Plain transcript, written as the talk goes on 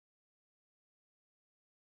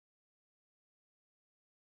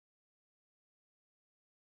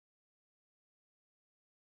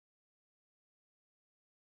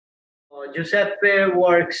Giuseppe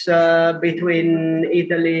works between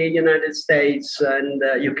Italy, United States, and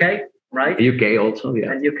UK, right? UK also,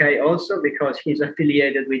 yeah. And UK also, because he's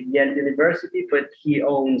affiliated with Yale University, but he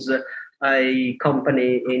owns a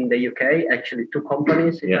company in the UK, actually two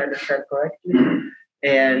companies, if I understand correctly.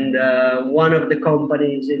 And one of the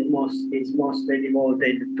companies is mostly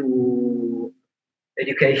devoted to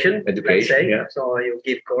education, let's say. Yeah. So you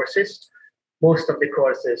give courses. Most of the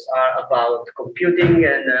courses are about computing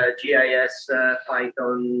and GIS,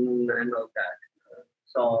 Python, and all that.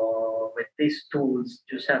 So with these tools,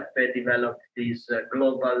 Giuseppe developed this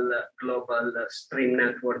global stream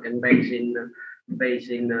network and basin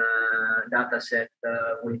data set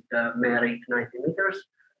with merit 90 meters.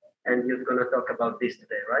 And you're going to talk about this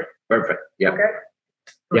today, right? Perfect. Yeah. Okay.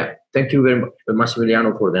 Yeah. Thank you very much,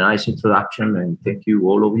 Massimiliano, for the nice introduction, and thank you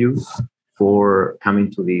all of you for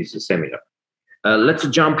coming to this seminar. Let's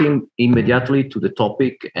jump in immediately to the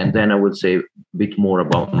topic, and then I will say a bit more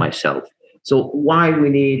about myself. So why we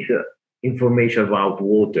need information about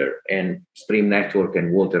water and stream network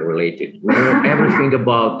and water related? We know everything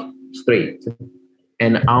about street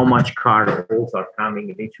and how much cars are coming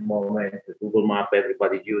in each moment. The Google Map,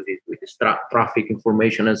 everybody uses with the traffic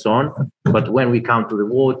information and so on. But when we come to the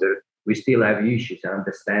water, we still have issues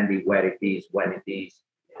understanding where it is, when it is,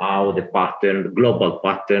 how the pattern, the global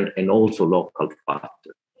pattern, and also local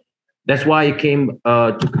pattern. That's why I came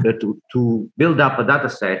to build up a data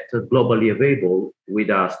set globally available with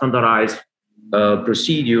a standardized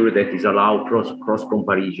procedure that is allowed cross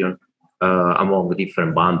comparison among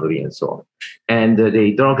different boundaries and so on. And the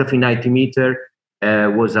Hydrography90m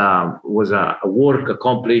was a work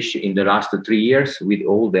accomplished in the last 3 years with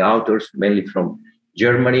all the authors, mainly from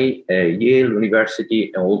Germany, Yale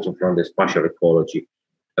University, and also from the Spatial-Ecology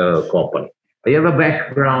company. I have a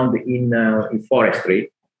background in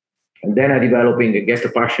forestry, and then I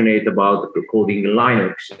get passionate about coding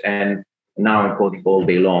Linux, and now I'm coding all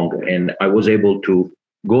day long. And I was able to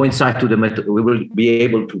go inside to we will be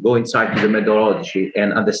able to go inside to the methodology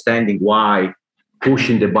and understanding why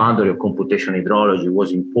pushing the boundary of computational hydrology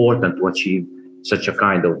was important to achieve such a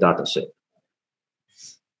kind of data set.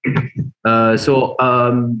 So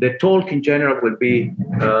the talk in general will be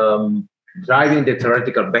driving the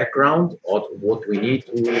theoretical background of what we need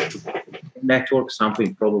to network,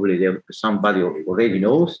 something probably somebody already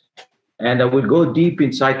knows. And I will go deep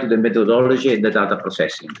inside to the methodology and the data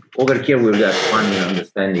processing. Over here, we will have fun in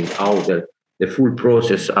understanding how the full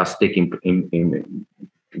process is taking in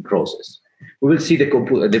process. We will see the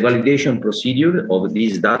validation procedure of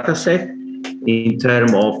this data set in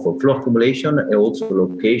terms of flow accumulation and also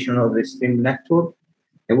location of the stream network.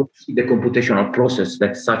 And we'll see the computational process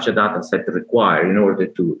that such a data set requires in order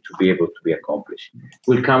to be able to be accomplished.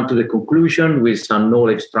 We'll come to the conclusion with some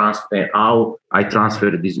knowledge transfer, how I transfer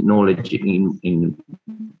this knowledge in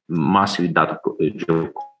massive data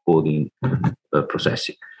coding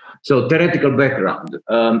processing. So theoretical background.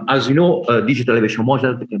 As you know, digital elevation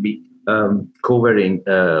model can be covering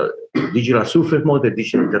digital surface model,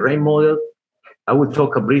 digital terrain model. I will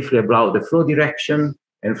talk briefly about the flow direction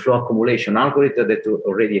and flow accumulation algorithm that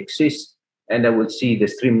already exists, and I will see the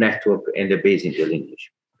stream network and the basin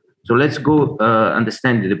delineation. So let's go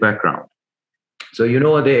understand the background. So you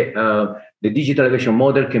know the digital elevation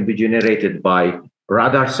model can be generated by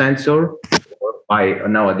radar sensor, or by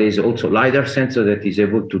nowadays also LiDAR sensor that is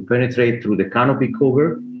able to penetrate through the canopy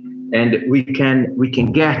cover, and we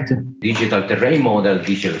can get digital terrain model,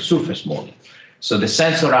 digital surface model. So the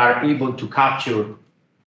sensors are able to capture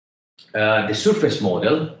the surface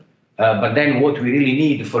model, but then what we really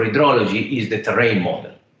need for hydrology is the terrain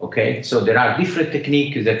model. Okay, so there are different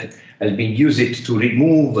techniques that have been used to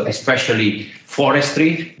remove, especially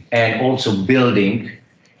forestry and also building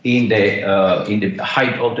in the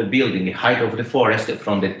height of the building, the height of the forest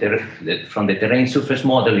from the terrain surface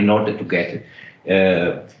model in order to get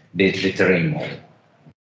the terrain model.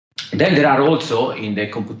 Then there are also in the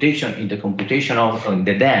computational, in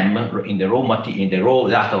the dam, in the raw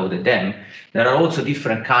data of the dam, there are also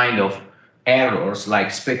different kind of errors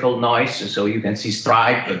like speckle noise. So you can see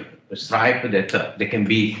stripe that they can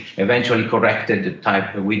be eventually corrected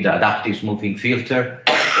type with the adaptive smoothing filter,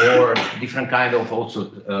 or different kind of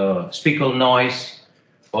also speckle noise,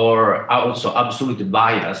 or also absolute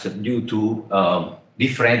bias due to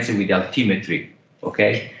difference with altimetry.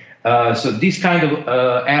 Okay. So this kind of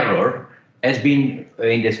error has been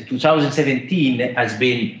in the 2017 has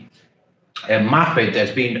been mapped,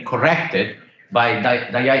 has been corrected by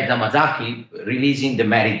Daiei Yamazaki releasing the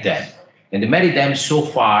merit dam. And the merit dam so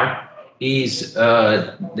far is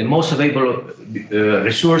the most available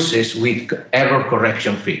resources with error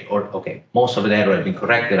correction free. Or okay, most of the error have been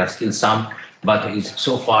correct. There are still some, but it's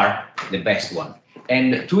so far the best one.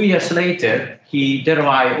 And 2 years later, he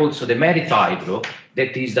derived also the merit hydro,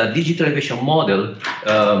 that is the digital elevation model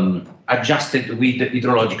adjusted with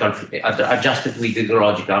hydrological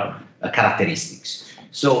characteristics.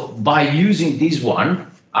 So by using this one,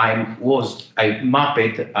 I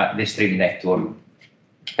mapped the stream network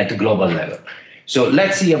at the global level. So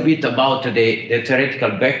let's see a bit about the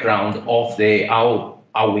theoretical background of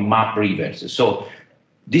how we map rivers. So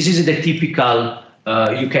this is the typical.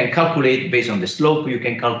 You can calculate based on the slope. You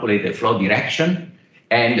can calculate the flow direction,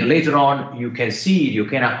 and later on you can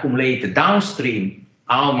accumulate downstream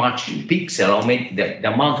how much pixel,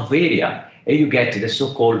 the amount of area, and you get the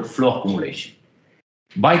so-called flow accumulation.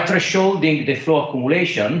 By thresholding the flow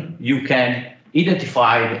accumulation, you can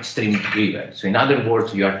identify stream river. So in other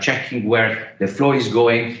words, you are checking where the flow is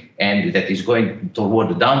going, and that is going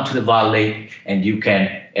toward down to the valley, and you can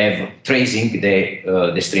have tracing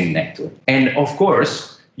the stream network. And of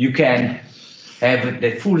course, you can have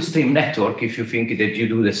the full stream network if you think that you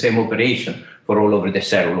do the same operation for all over the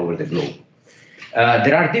cell, all over the globe.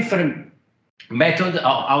 There are different methods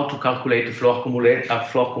how to calculate flow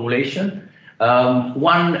accumulation.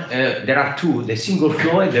 There are two, the single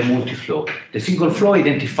flow and the multi-flow. The single flow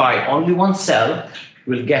identify only one cell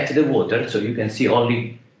will get the water, so you can see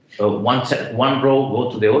only one row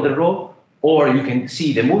go to the other row, or you can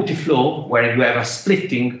see the multi-flow where you have a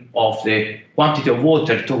splitting of the quantity of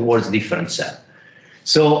water towards different cells.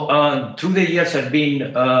 So through the years they've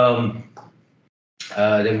been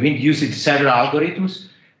using several algorithms.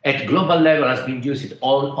 At global level has been used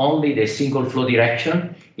only the single flow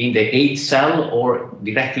direction in the 8 cell or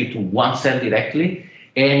directly to one cell directly,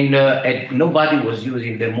 and nobody was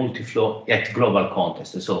using the multi-flow at global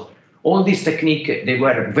context. So all these techniques, they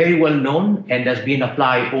were very well known and has been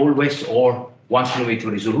applied always or 1 kilometer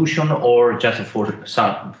resolution or just for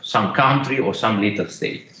some country or some little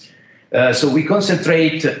state. So we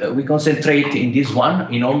concentrate in this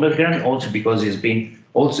one in Holmgren also because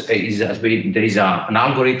there is an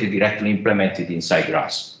algorithm directly implemented inside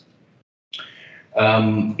GRASS.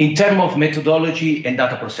 In terms of methodology and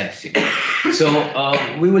data processing, so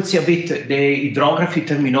we will see a bit the hydrography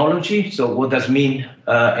terminology. So what does mean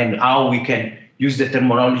and how we can use the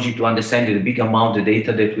terminology to understand the big amount of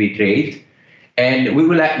data that we create. And we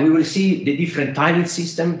will see the different tiling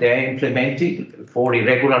systems they are implemented for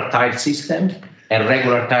irregular tile systems and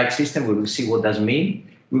regular tile system. We will see what does mean.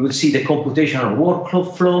 We will see the computational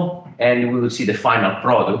workflow, and we will see the final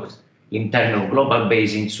product in terms of global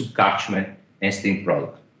basin, subcatchment, and stream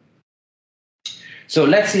product. So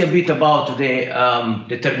let's see a bit about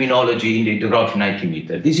the terminology in the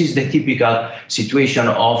Hydrography90m. This is the typical situation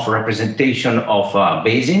of representation of a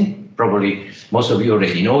basin. Probably most of you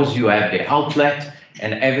already knows you have the outlet,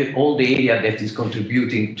 and all the area that is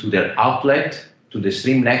contributing to the outlet, to the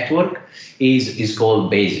stream network, is called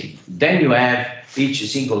basin. Then you have each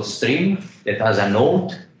single stream that has a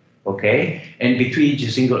node, okay? And between each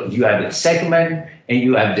single, you have a segment and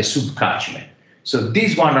you have the subcatchment. So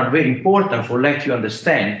these ones are very important for let you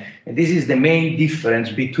understand. And this is the main difference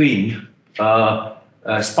between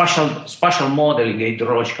spatial modeling,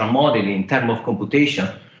 hydrological modeling in terms of computation.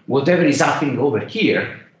 Whatever is happening over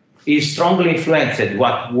here is strongly influenced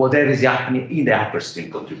whatever is happening in the upper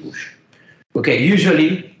stream contribution. Okay,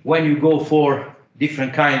 usually when you go for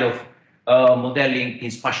different kind of modeling in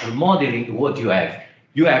spatial modeling, what you have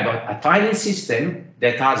a tiling system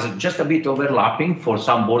that has just a bit overlapping for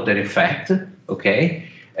some border effect, okay?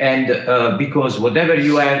 And because whatever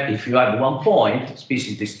you have, if you have 1 point,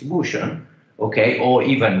 species distribution, okay, or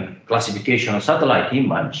even classification of satellite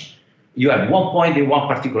image, you have 1 point in one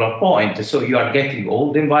particular point, so you are getting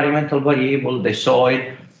all the environmental variable, the soil,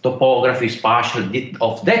 topography, spatial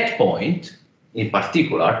of that point in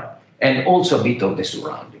particular, and also a bit of the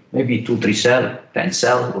surrounding, maybe 2, 3 cells, 10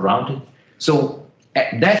 cells around it. So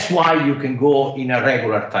that's why you can go in a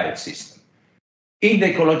regular tile system. In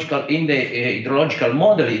the hydrological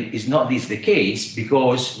modeling, is not this the case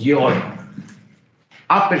because your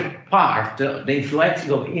upper part, the influence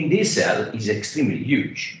in this cell is extremely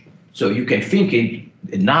huge. So you can think in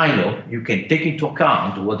Nilo, you can take into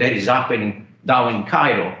account what there is happening down in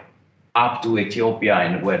Cairo up to Ethiopia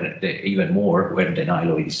and even more where the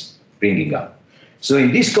Nilo is bringing up. So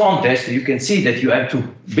in this context, you can see that you have to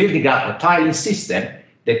build up a tiling system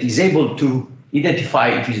that is able to identify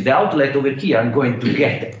if it's the outlet over here, I'm going to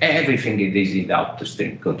get everything that is in the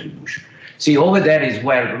upstream contribution. See, over there is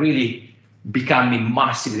where really becoming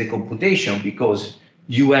massive the computation because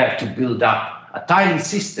you have to build up a tiling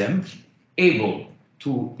system able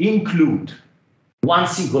to include one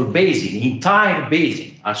single basin, entire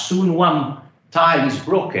basin. As soon one tile is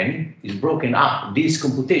broken up, this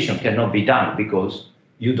computation cannot be done because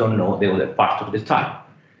you don't know the other part of the tile.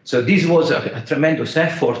 So this was a tremendous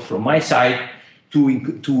effort from my side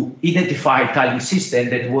to identify a tiling system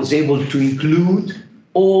that was able to include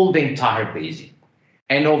all the entire basin.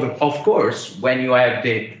 And of course, when you have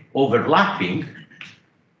the overlapping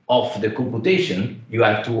of the computation, you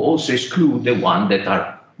have to also exclude the ones that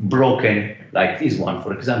are broken, like this one,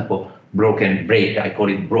 for example, I call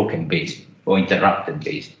it broken basin or interrupted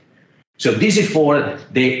basin. So this is for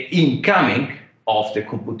the incoming of the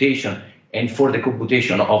computation and for the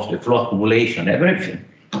computation of the flow accumulation, everything.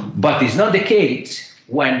 But it's not the case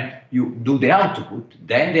when you do the output,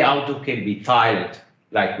 then the output can be tiled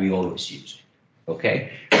like we always use,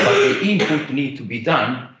 okay? But the input need to be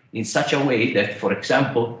done in such a way that, for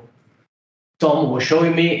example, Tom was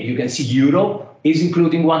showing me, you can see Europe is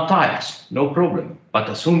including one tiles, no problem. But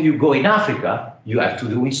as soon as you go in Africa, you have to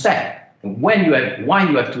do instead. And why you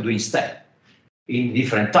have to do instead in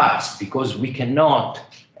different tiles? Because we cannot,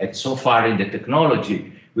 and so far in the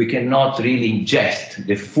technology, we cannot really ingest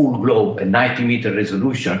the full globe at 90-meter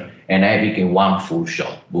resolution and have it in one full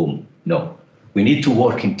shot, boom, no. We need to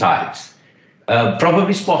work in tiles.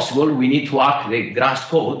 Probably it's possible, we need to hack the grass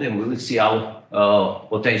code and we will see how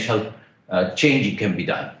potential changing can be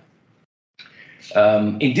done.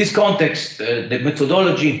 In this context, the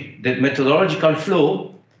methodological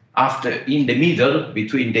flow in the middle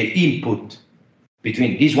between the input,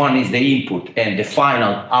 this one is the input and the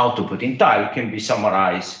final output in tile can be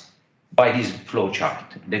summarized by this flow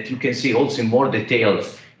chart that you can see also in more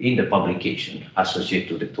details in the publication associated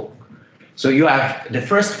to the talk. So you have the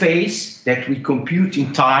first phase that we compute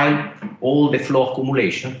in tile all the flow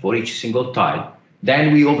accumulation for each single tile.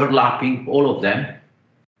 Then we overlapping all of them,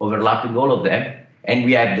 and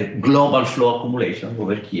we have the global flow accumulation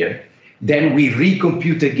over here. Then we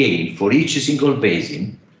recompute again for each single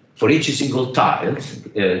basin, for each single tiles,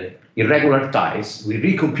 irregular tiles, we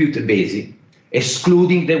recompute the basin,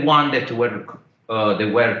 excluding the one that were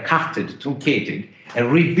cutted, truncated,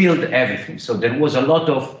 and rebuild everything. So there was a lot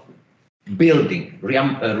of building,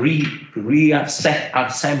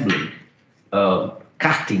 reassembling,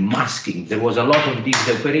 cutting, masking. There was a lot of these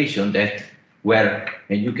operations that were,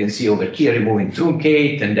 and you can see over here, removing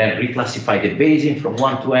truncate and then reclassify the basin from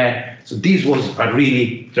one to n. So this was a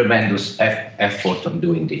really tremendous effort on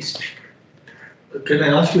doing this. Can I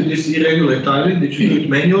ask you, this irregular tiling, did you do it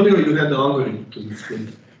manually or you had the algorithm to do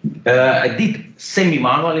it? I did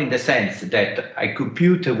semi-manual in the sense that I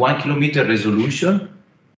compute a 1 kilometer resolution,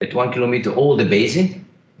 at 1 kilometer all the basin,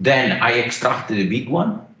 then I extracted the big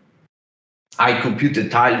one, I computed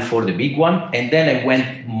tile for the big one, and then I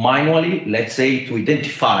went manually, let's say, to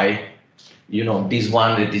identify, you know, this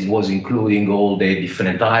one that this was including all the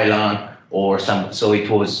different islands or some, so it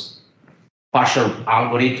was partial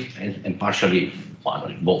algorithm and partially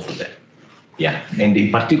manually, both of them. Yeah, and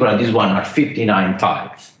in particular, this one are 59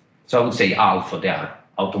 tiles. So I would say alpha, they are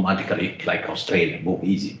automatically like Australia, boom,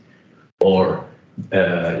 easy. Or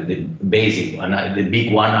the basic one, the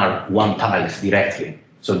big one are 1 tiles directly.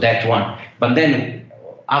 So that one, but then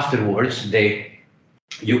afterwards,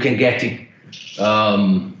 you can get it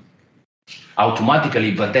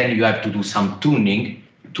automatically, but then you have to do some tuning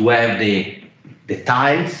to have the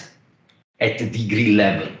tiles at the degree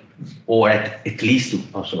level, or at least,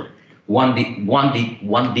 one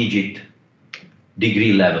digit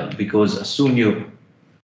degree level, because as soon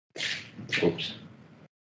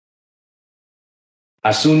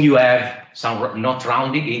you have some not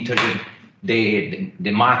rounding into the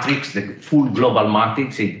matrix, the full global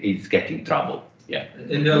matrix, it's getting trouble. Yeah.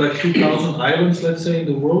 And there are like 2,000 islands, let's say, in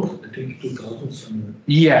the world. I think 2,000 somewhere.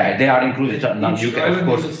 Yeah, they are included. Now, you can, of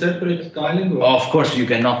course, is a separate tiling. Or? Of course, you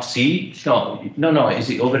cannot see. No. You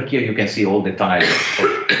see over here, you can see all the tiles,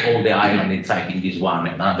 all the island inside in this one,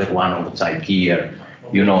 another one outside here.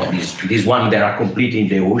 You know, this one they are complete in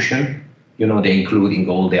the ocean. You know, they're including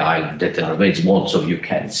all the islands that are very small, so you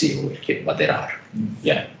can't see over here, but there are.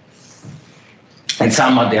 Yeah. And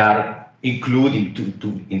some they are including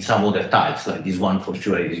in some other tiles, like this one for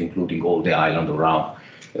sure is including all the island around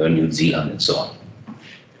New Zealand and so on.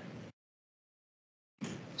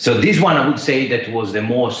 So this one I would say that was the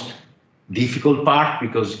most difficult part,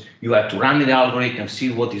 because you have to run the algorithm,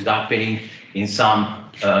 see what is happening in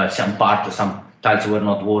some part, some tiles were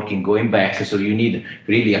not working, going back, so you need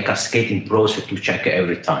really a cascading process to check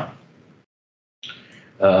every time.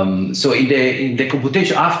 So in the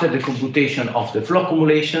computation, after the computation of the flow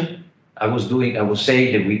accumulation, I was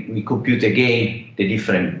saying that we compute again the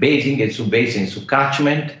different basin and sub-basin,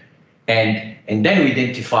 sub-catchment, And then we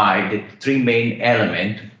identified the three main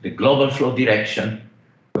elements: the global flow direction,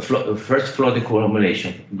 first flow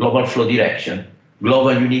accumulation, global flow direction,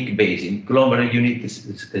 global unique basin, global unique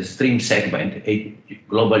stream segment, a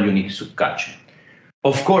global unique subcatchment.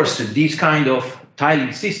 Of course, this kind of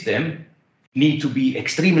tiling system need to be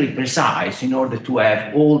extremely precise in order to have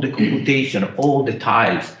all the computation, all the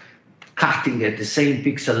tiles cutting at the same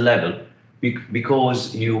pixel level,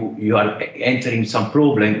 because you are entering some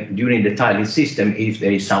problem during the tiling system if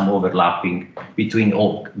there is some overlapping between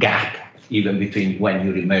all gap, even between when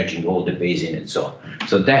you're emerging all the basin and so on.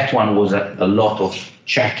 So that one was a lot of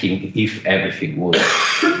checking if everything was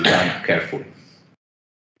done carefully.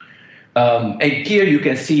 And here you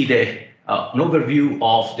can see an overview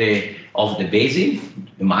of the basin,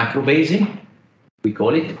 the macro basin, we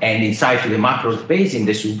call it, and inside of the macro basin,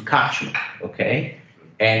 the subcatchment, okay?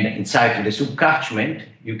 And inside of the subcatchment,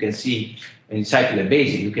 you can see, inside of the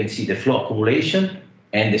basin, you can see the flow accumulation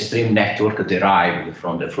and the stream network derived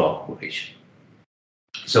from the flow accumulation.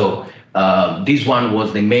 So this one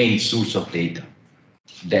was the main source of data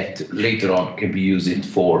that later on can be used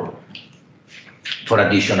for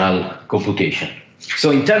additional computation.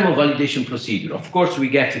 So in terms of validation procedure, of course, we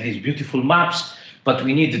get these beautiful maps, but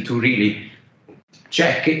we need to really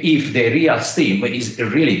check if the real stream is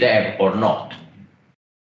really there or not.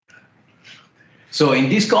 So in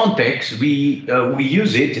this context, we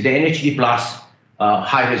use it, the NHD plus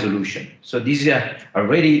high resolution. So this is a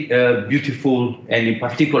very beautiful, and in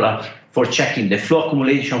particular for checking the flow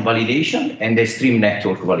accumulation validation and the stream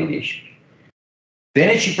network validation. The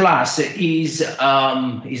NHD plus is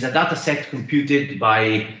a data set computed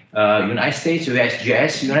by United States,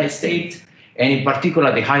 USGS, United States, and in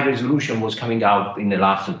particular the high resolution was coming out in the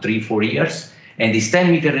last 3-4 years, and this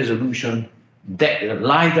 10-meter resolution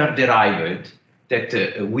LiDAR derived that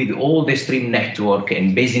with all the stream network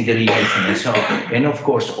and basin delineation and so on, and of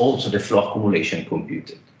course also the flow accumulation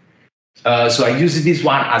computed. So I use this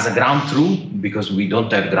one as a ground truth because we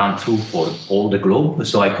don't have ground truth for all the globe.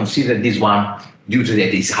 So I consider this one due to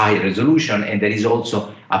that is high resolution, and there is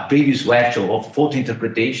also a previous version of photo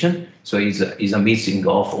interpretation. So it's a missing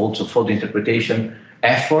of also photo interpretation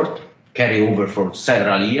effort carry over for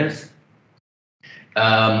several years.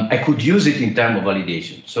 I could use it in terms of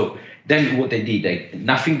validation. So then what I did,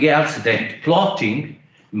 nothing else than plotting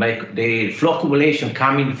the flow accumulation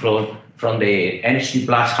coming from the NHD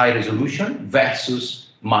plus high resolution versus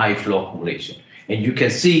my flow accumulation. And you can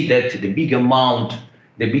see that the big amount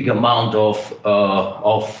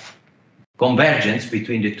of convergence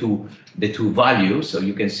between the two values. So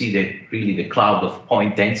you can see that really the cloud of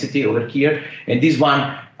point density over here. And this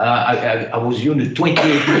one, I was using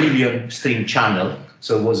 28 million stream channel.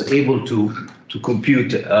 So I was able to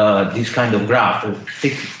compute this kind of graph,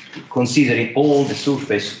 considering all the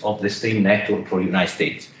surface of the stream network for the United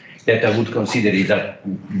States, that I would consider is a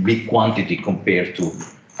big quantity compared to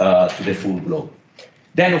the full globe.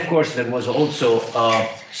 Then, of course, there was also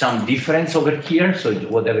some difference over here. So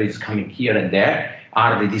whatever is coming here and there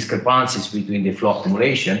are the discrepancies between the flow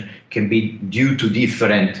accumulation can be due to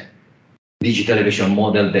different digital elevation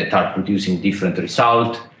models that are producing different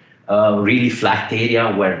results. Really flat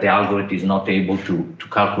area where the algorithm is not able to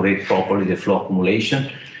calculate properly the flow accumulation.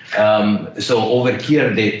 So over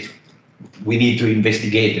here that we need to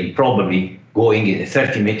investigate and probably going in a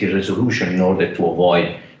 30-meter resolution in order to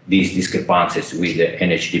avoid these discrepancies with the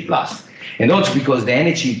NHD plus. And also because the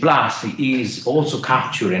NHD plus is also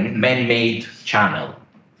capturing man-made channel.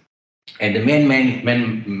 And the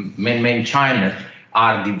man-made channel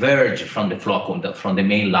are diverged from the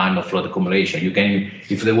main line of flow accumulation. You can,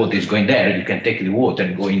 if the water is going there, you can take the water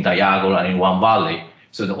and go in diagonal in one valley.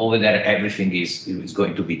 So over there, everything is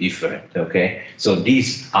going to be different. Okay. So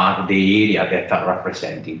these are the area that are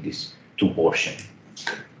representing these two portions.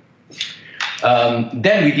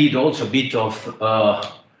 Then we did also a bit of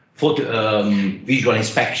visual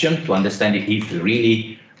inspection to understand if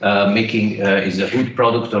really making is a good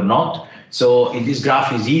product or not. So in this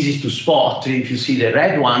graph, it's easy to spot. If you see the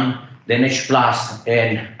red one, the NH plus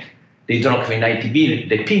and the Hydrography90m,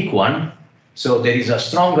 the pink one. So there is a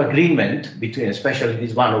strong agreement between, especially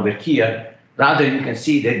this one over here. Rather, you can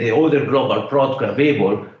see that the other global product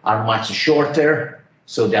available are much shorter,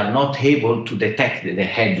 so they are not able to detect the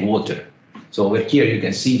headwater. So over here, you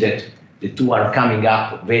can see that the two are coming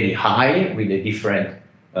up very high with the different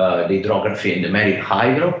the hydrography and the merit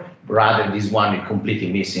hydro. Rather, this one is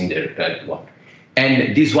completely missing the third one.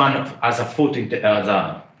 And this one, as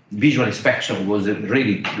a visual inspection, was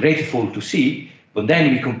really grateful to see. But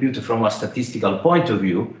then we computed from a statistical point of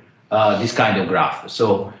view this kind of graph.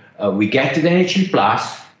 So we get to the NHD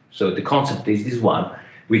plus. So the concept is this one.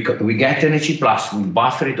 we get energy plus, we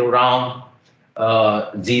buffer it around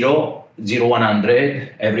 0,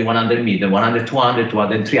 100, every 100 meter, 100, 200,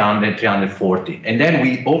 200, 300, 340. And then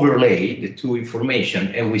we overlay the two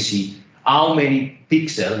information and we see how many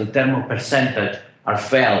pixels in terms of percentage are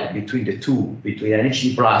fell between the two, between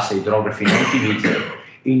energy plus hydrography 90 meter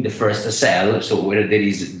in the first cell, so where there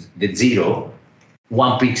is the 0,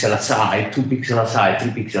 1 pixel aside, 2 pixel aside,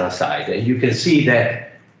 3 pixel aside. And you can see that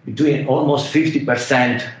between almost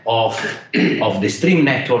 50% of the stream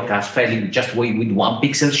network are falling just with 1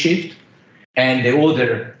 pixel shift, and the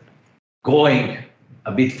other going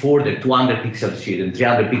a bit further, 200 pixel shift and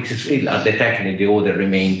 300 pixel shift are detecting, the other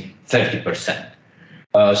remain 30%.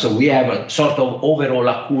 So we have a sort of overall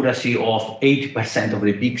accuracy of 80% of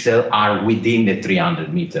the pixel are within the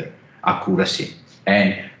 300 meter accuracy.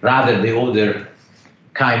 And rather the other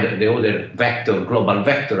vector, global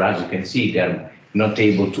vector, as you can see, they're not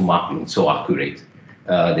able to map in so accurate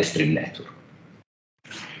the stream network.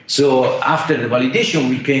 So after the validation,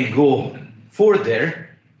 we can go further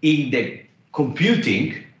in the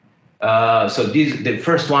computing. So the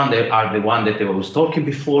first one are the one that I was talking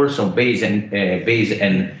before, so base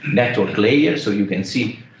and network layer. So you can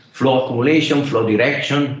see flow accumulation, flow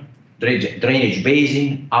direction, drainage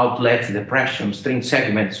basin, outlets, depression, stream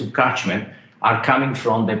segment, subcatchment are coming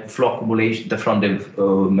from the flow accumulation, from the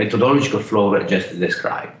methodological flow I just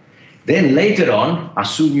described. Then later on,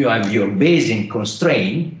 as soon as you have your basin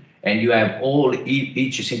constraint, and you have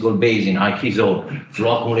each single basin, like his own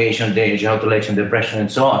flow accumulation, drainage, outlets, depression,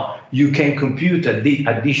 and so on, you can compute the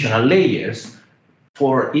additional layers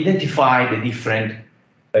for identify the different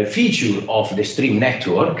feature of the stream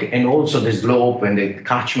network, and also the slope and the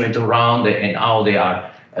catchment around and how they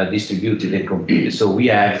are distributed and computed. So we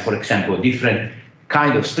have, for example, different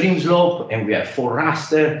kind of stream slope, and we have 4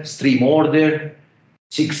 raster, stream order,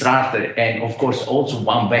 6 raster, and of course also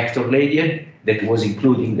 1 vector layer that was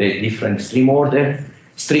including the different stream order,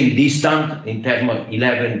 stream distance in terms of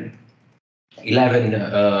 11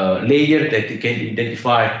 layer that you can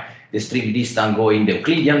identify the stream distance going the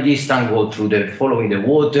Euclidean distance, go through the following the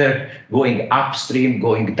water, going upstream,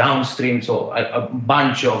 going downstream, so a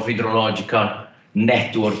bunch of hydrological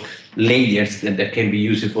network layers that can be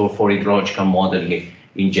useful for hydrological modeling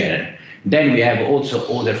in general. Then we have also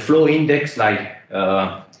other flow index like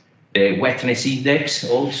the wetness index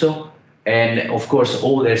also, and of course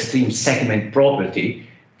all the stream segment property,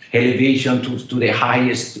 elevation to the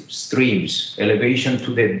highest streams, elevation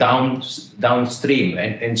to the downstream,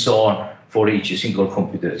 and so on for each single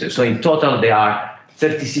computer. So in total there are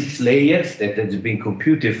 36 layers that has been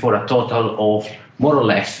computed for a total of more or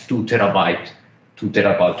less 2 terabyte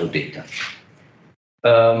of data.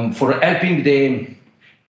 For helping the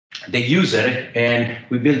user, and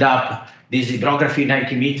we build up this hydrography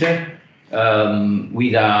 90 meter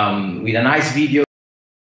with a nice video.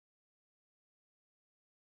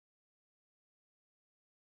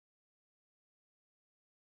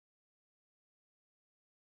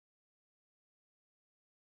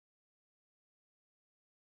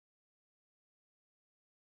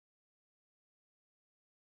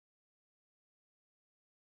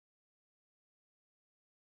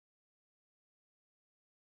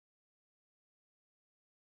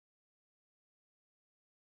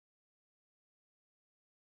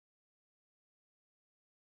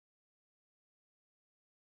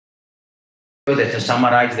 That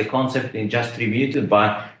summarize the concept in just 3 minutes,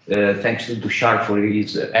 but thanks to Sharp for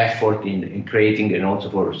his effort in creating and also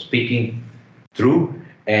for speaking through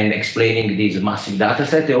and explaining this massive data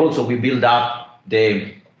set. Also, we build up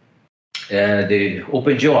the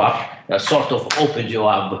OpenGeoHub, a sort of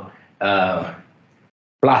OpenGeoHub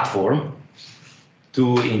platform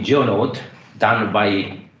in GeoNode, done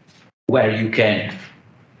by where you can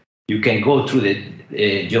go through the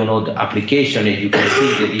GeoNode application and you can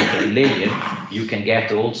see the different layers. You can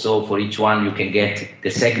get also for each one, you can get the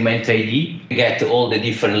segment ID, you get all the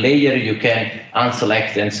different layers, you can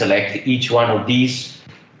unselect and select each one of these,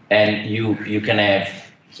 and you can have,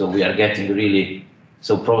 so we are getting really,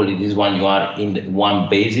 so probably this one you are in the one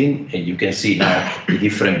basin, and you can see now the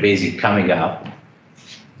different basin coming up.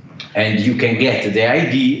 And you can get the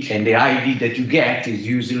ID, and the ID that you get is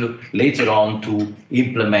usually later on to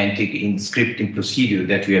implementing in scripting procedure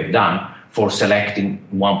that we have done for selecting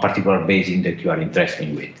one particular basin that you are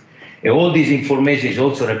interested with. And all this information is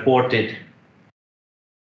also reported.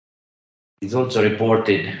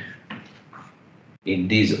 In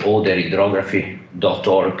this other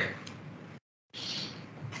hydrography.org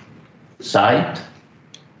site,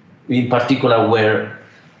 in particular where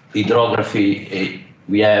hydrography.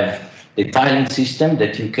 We have the tiling system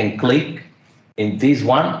that you can click in this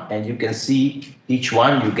one, and you can see each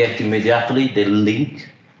one, you get immediately the link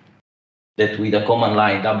that with a command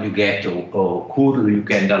line wget or curl, you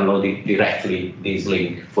can download it directly, this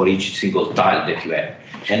link for each single tile that you have.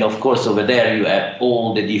 And of course, over there, you have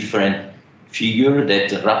all the different figures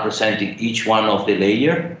that representing each one of the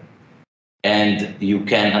layer, and you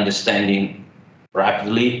can understanding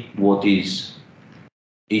rapidly what is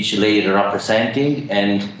each layer representing,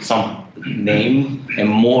 and some name and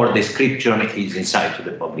more description is inside to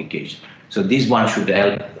the publication. So this one should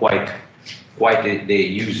help quite the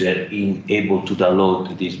user in able to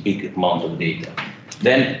download this big amount of data.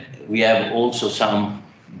 Then we have also some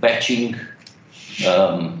batching,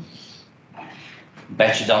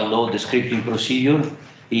 batch download, the scripting procedure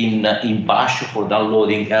in Bash for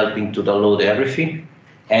downloading, helping to download everything.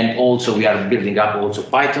 And also we are building up also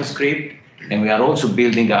Python script, and we are also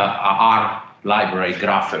building a R library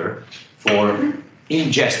grapher for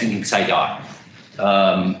ingesting inside R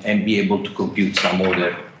and be able to compute some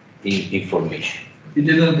other information. You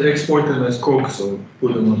didn't export them as COGS or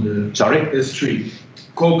put them on the S3.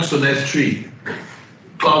 COGS on S3.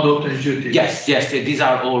 Cloud OpenGeoHub. Yes, these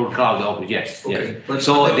are all cloud open. Yes, okay. yes. But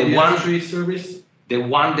so the S3 service, the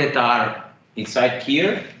one that are inside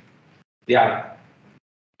here, they are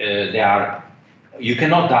you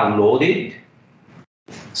cannot download it.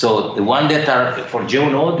 So the one that are for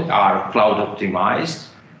GeoNode are cloud optimized,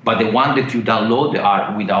 but the one that you download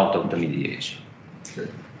are without optimization.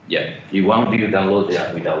 Okay. Yeah, you want you download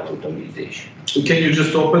that without optimization. So can you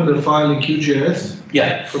just open the file in QGIS?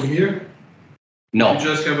 Yeah. From here? No. You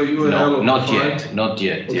just have a URL no, of not the file? yet. Not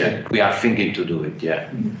yet. Okay. Yeah, we are thinking to do it.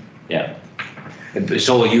 Yeah, yeah.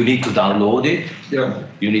 So you need to download it. Yeah.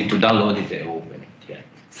 You need to download it and open it. Yeah,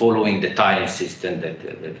 following the tiling system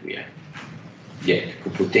that we have. Yeah,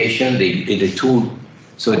 computation, the tool.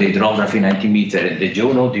 So the Hydrography90m and the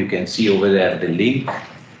GeoNode, you can see over there the link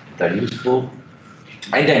that are useful.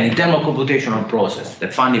 And then in terms of computational process, the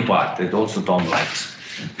funny part that also Tom likes.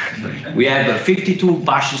 We have 52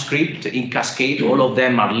 bash scripts in cascade. All of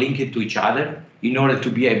them are linked to each other in order to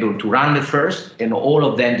be able to run the first, and all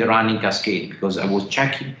of them they run in cascade, because I was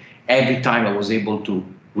checking every time I was able to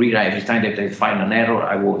rewrite. Every time that I find an error,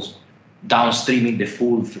 I was downstreaming the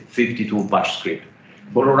full 52 bash script.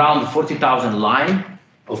 For around 40,000 lines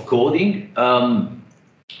of coding,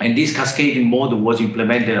 and this cascading mode was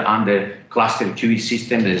implemented under cluster queuing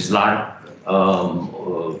system, the SLAR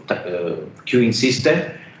queuing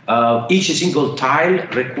system. Each single tile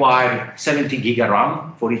requires 70 giga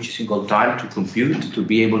RAM for each single tile to compute, to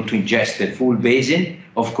be able to ingest the full basin.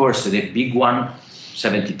 Of course, the big one,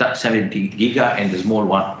 70 giga, and the small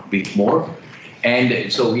one, a bit more.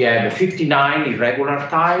 And so we have 59 irregular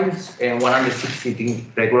tiles and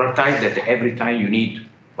 116 regular tiles that every time you need,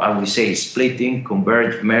 I would say, splitting,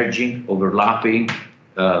 converge, merging, overlapping,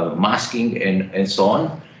 masking, and so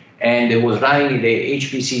on. And it was running in the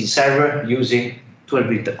HPC server using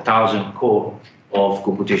 12,000 core of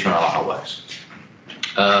computational hours.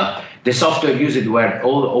 The software used were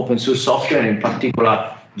all open source software, in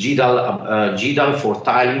particular GDAL for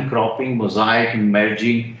tiling, cropping, mosaic,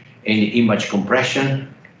 merging, and image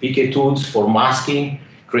compression, PK tools for masking,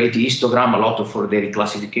 create histogram, a lot for the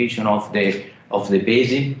reclassification of the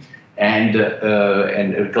basin,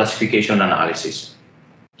 and classification analysis.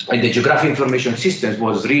 And the geographic information systems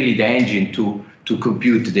was really the engine to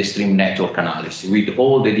compute the stream network analysis with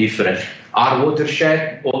all the different R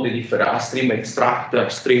watershed, all the different upstream extract,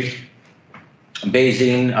 upstream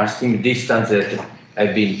basin, upstream distance that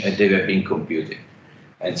have been computed,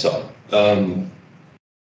 and so on.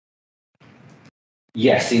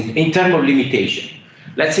 Yes, in terms of limitation,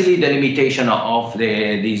 let's see the limitation of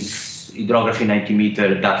this Hydrography90m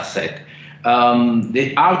data set.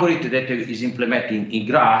 The algorithm that is implemented in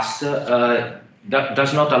GRASS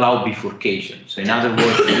does not allow bifurcation. So in other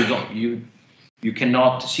words, you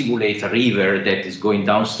cannot simulate a river that is going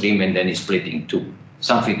downstream and then is split in two.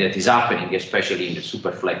 Something that is happening, especially in the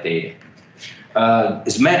super flat area.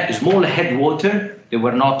 Small headwater, they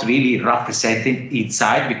were not really represented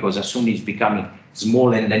inside, because as soon as it's becoming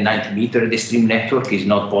smaller than 90 meters, the stream network is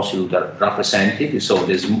not possible to represent it. So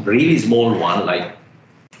there's really small one, like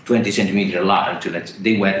 20 centimeters large,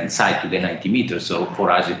 they were inside to the 90 meters. So for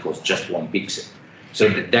us, it was just 1 pixel. So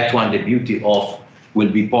that one, the beauty of, will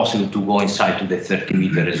be possible to go inside to the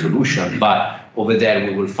 30-meter resolution, but over there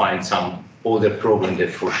we will find some other problem that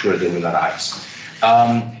for sure they will arise.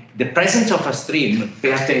 The presence of a stream,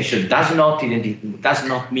 pay attention, does not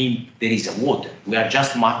mean there is a water. We are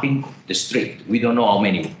just mapping the street. We don't know how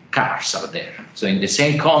many cars are there. So in the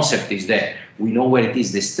same concept is that we know where it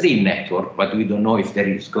is the stream network, but we don't know if there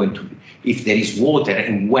is going to be, if there is water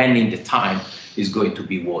and when in the time is going to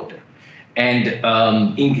be water. And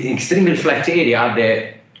in extremely flat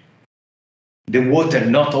area, the water,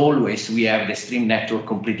 not always we have the stream network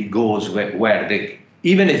completely goes where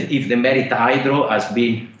even if the merit hydro has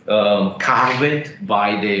been carved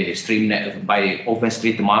by the by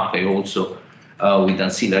OpenStreetMap, and also with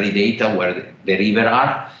ancillary data where the river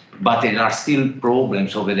are, but there are still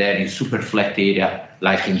problems over there in super flat area,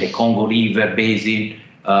 like in the Congo River basin,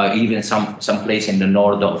 even some place in the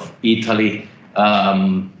north of Italy.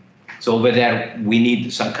 So over there, we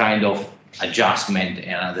need some kind of adjustment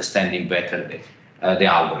and understanding better the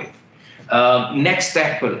algorithm. Next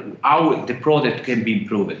step, how the product can be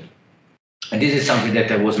improved. And this is something that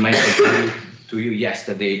I was mentioning to you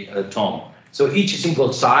yesterday, Tom. So each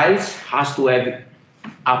single size has to have,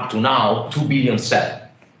 up to now, 2 billion cells.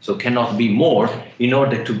 So cannot be more in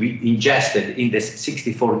order to be ingested in the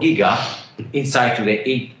 64 giga inside to the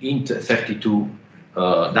 8int32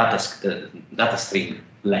 data stream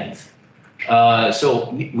length. So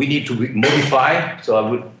we need to modify. So I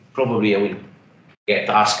will get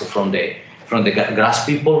asked from the grass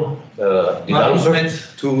people development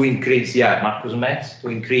to increase, Marcus Metz, to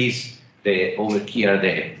increase the over here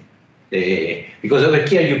because over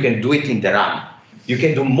here you can do it in the RAM. You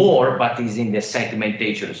can do more, but it's in the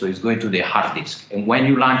segmentation, so it's going to the hard disk. And when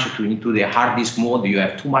you launch it into the hard disk mode, you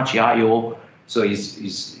have too much I/O, so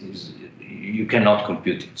you cannot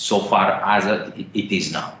compute it so far as it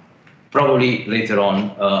is now. Probably later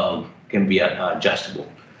on can be adjustable,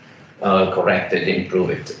 corrected,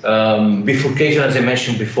 improved. Bifurcation, as I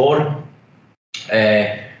mentioned before.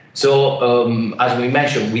 As we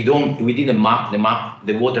mentioned, we didn't map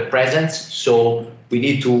the water presence, so we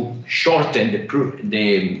need to shorten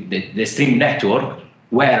the stream network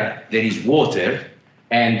where there is water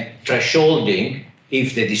and thresholding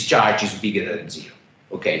if the discharge is bigger than 0.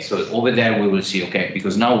 Okay, so over there we will see, okay,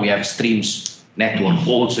 because now we have streams network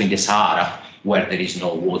also in the Sahara where there is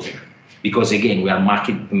no water. Because again, we are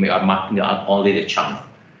marking only the channel.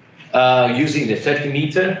 Using the 30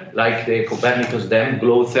 meter, like the Copernicus dam,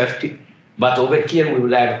 GLOW 30. But over here we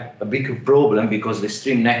will have a big problem because the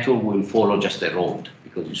stream network will follow just the road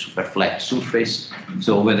because it's super flat surface.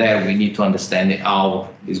 So over there we need to understand how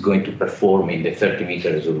it's going to perform in the 30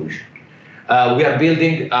 meter resolution. We are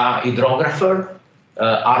building a hydrographer,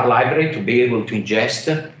 our library, to be able to ingest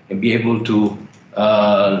and be able to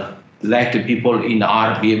let the people in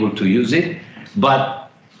R be able to use it. But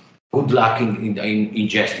good luck in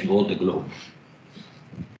ingesting all the globe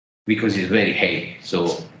because it's very heavy.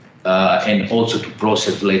 So and also to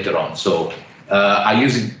process later on. So I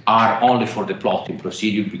use R only for the plotting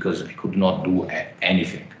procedure because I could not do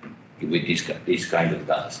anything with this kind of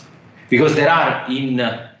data. Because there are in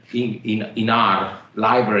our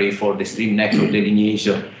library for the stream network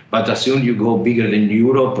delineation, but as soon as you go bigger than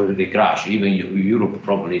Europe, they crash. Even Europe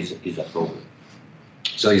probably is a problem.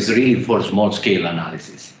 So it's really for small scale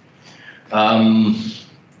analysis. And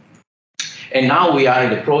now we are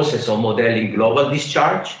in the process of modeling global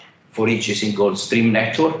discharge for each single stream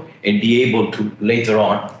network and be able to later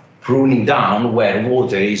on pruning down where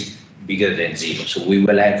water is bigger than 0. So we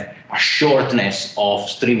will have a shortness of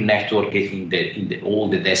stream network in all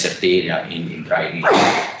the desert area in dry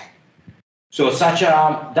regions. So such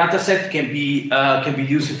a data set can be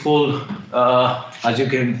useful as you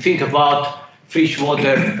can think about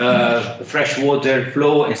freshwater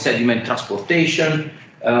flow and sediment transportation,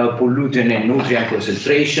 pollutant and nutrient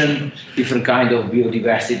concentration, different kind of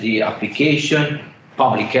biodiversity application,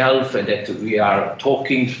 public health that we are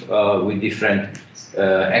talking with different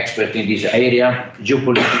experts in this area,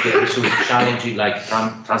 geopolitical resource challenges like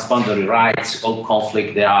transboundary rights, all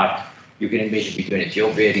conflict there are. You can imagine between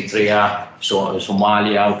Ethiopia, Eritrea,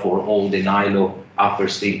 Somalia for all the Nile upper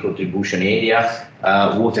stream contribution area,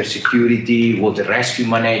 water security, water rescue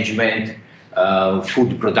management,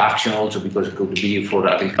 food production also because it could be for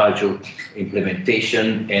agricultural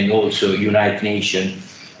implementation, and also United Nations,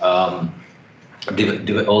 all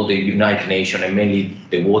the United Nations and mainly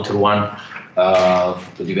the water one,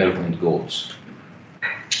 the development goals.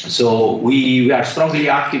 So we are strongly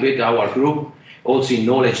activate our group also in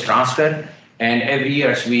knowledge transfer, and every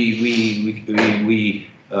year we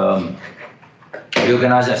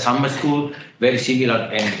organize a summer school very similar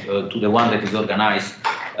and to the one that is organized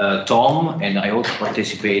Tom, and I also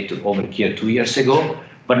participated over here 2 years ago.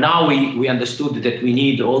 But now we understood that we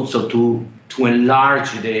need also to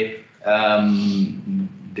enlarge the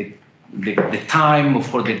time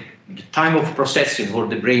of processing for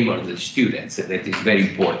the brain of the students. That is very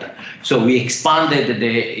important. So we expanded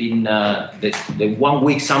the 1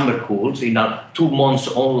 week summer course in a 2 months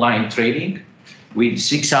online training with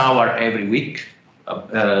 6 hours every week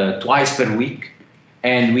twice per week,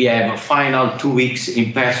 and we have a final 2 weeks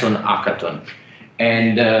in person hackathon.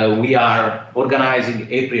 And we are organizing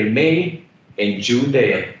April, May, and June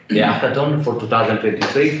the hackathon for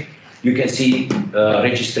 2023. You can see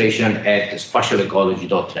registration at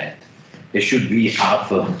spatial-ecology.net. It should be up,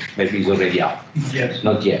 maybe it's already up. Yes.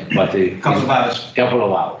 Not yet, but a Couple of hours. Couple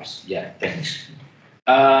of hours, yeah, thanks.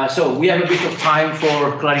 So we have a bit of time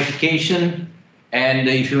for clarification, and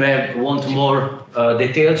if you want more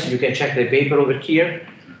details, you can check the paper over here.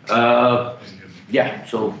 Yeah,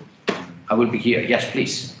 so I will be here. Yes,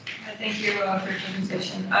 please. Thank you for your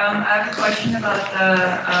presentation. I have a question about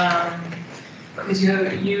the because you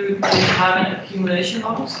have an accumulation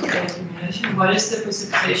model, so accumulation. What is the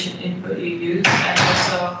precipitation input you use, and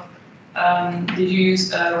also did you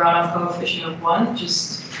use a runoff coefficient of 1,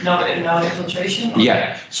 just no infiltration?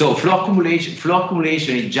 Yeah. So flow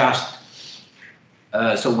accumulation is just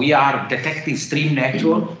so we are detecting stream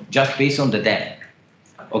network just based on the dam.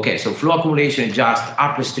 Okay. So flow accumulation is just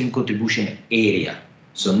upstream contribution area.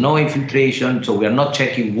 So no infiltration. So we are not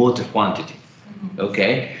checking water quantity.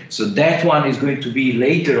 Okay, so that one is going to be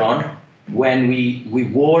later on when we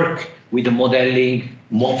work with the modeling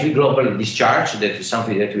monthly global discharge. That is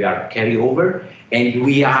something that we are carry over, and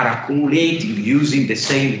we are accumulating using the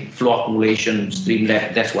same flow accumulation stream.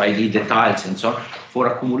 That's why I did the tiles and so on, for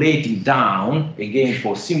accumulating down, again,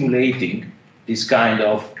 for simulating this kind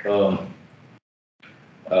of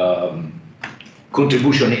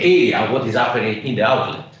contribution area, what is happening in the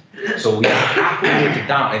outlet. So we are accumulating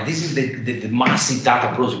down, and this is the massive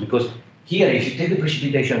data process, because here, if you take the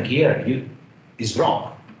precipitation here, it's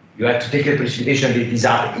wrong. You have to take the precipitation that is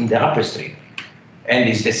up in the upper stream. And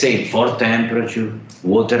it's the same for temperature,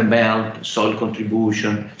 water melt, soil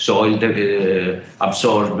contribution, soil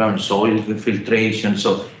absorption, soil filtration.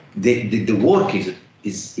 So the work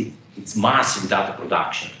it's massive data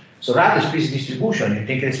production. So rather space distribution, you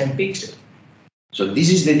take the same pixel. So this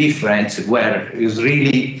is the difference where it's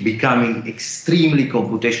really becoming extremely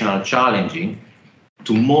computational challenging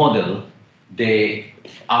to model the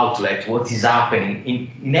outlet, what is happening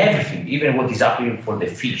in everything, even what is happening for the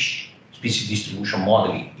fish, species distribution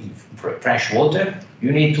modeling. In fresh water,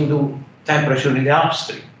 you need to do temperature in the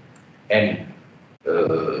upstream, and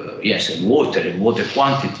yes, and water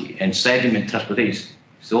quantity, and sediment transportation.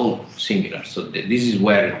 It's all similar. So this is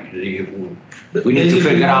where we need to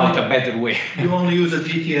figure out a better way. You only use a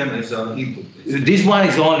DTM as an input. This one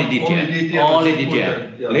is only DTM. Only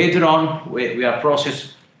DTM. Yeah. Later on, we are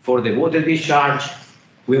process for the water discharge.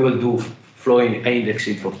 We will do flow index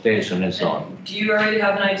infiltration and so on. Do you already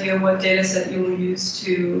have an idea of what data set you will use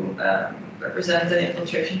to represent the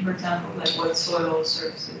infiltration, for example, like what soil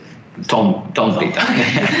surfaces? Tom data.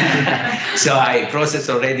 So I process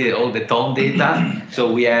already all the Tom data. So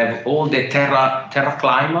we have all the terra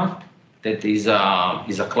climate, that is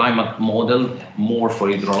a climate model more for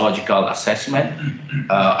hydrological assessment,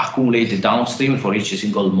 accumulated downstream for each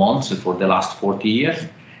single month for the last 40 years.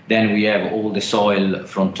 Then we have all the soil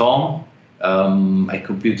from Tom. I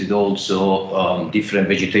computed also different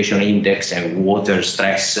vegetation index and water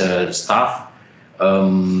stress stuff.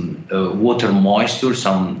 Water moisture,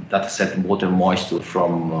 some data set water moisture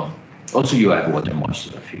from, also you have water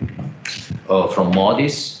moisture, I think, from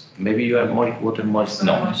MODIS. Maybe you have more water moisture?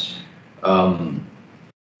 No.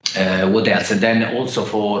 What else? And then also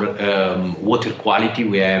for water quality,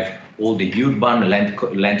 we have all the urban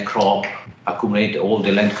land crop accumulate, all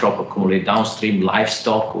the land crop accumulate downstream,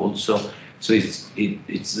 livestock also. So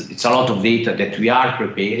it's a lot of data that we are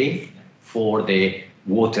preparing for the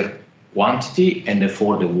water quantity and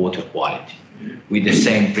for the water quality with the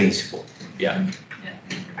same principle. Yeah.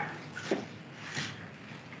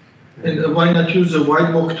 And why not use the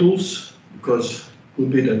white box tools? Because it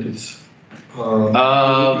could be that it's you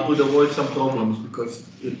would avoid some problems, because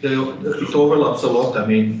it overlaps a lot. I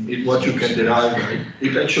mean, what you can derive,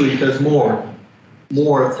 it actually has more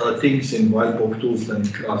things in white box tools than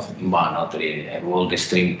classic. But not really. All the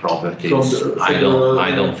stream properties. I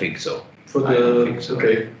don't think so. For the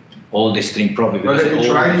okay. All the stream properties. But have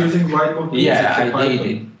you tried using white box tools? Yeah, I did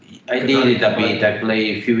it. I did it a bit. I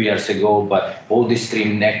played a few years ago, but all the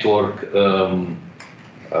stream network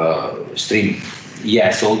stream.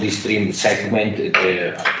 Yes, all the stream segment.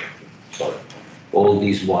 Sorry, all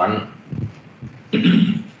this one.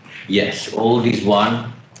 Yes, all this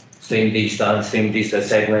one. Stream distance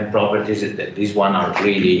segment properties. These one are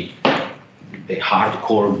really the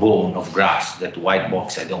hardcore bone of grass. That white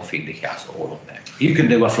box, I don't think it has all of that. You can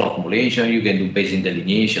do a flow accumulation. You can do basin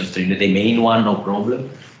delineation. Stream the main one, no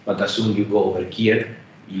problem. But as soon as you go over here,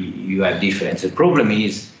 you have difference. The problem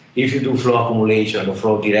is if you do flow accumulation or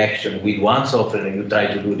flow direction with one software and you try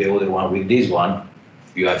to do the other one with this one,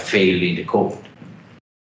 you have failed in the code.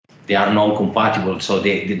 They are non-compatible, so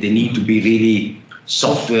they need to be really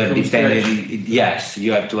software dependent. Yes,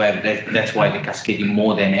 you have to have that. That's why the cascading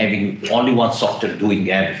mode and having only one software doing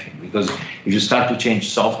everything. Because if you start to change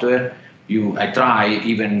software, I try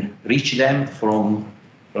even reach them from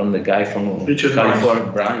the guy from Richard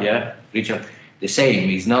California, Richard. The same.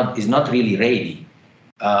 He's not really ready.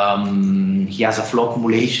 He has a flow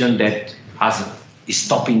accumulation that is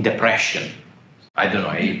stopping depression. I don't know.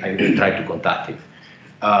 I will try to contact him.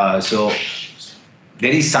 So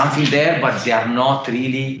there is something there, but they are not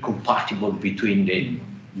really compatible between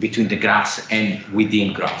the grass and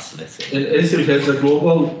within grass, let's say. And Esri has a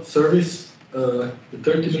global service, the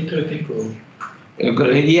 30 meter, I think. Or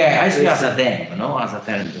yeah, Esri has a dam, no, as a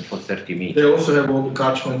dam for 30 meters. They also have all the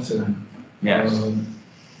catchments and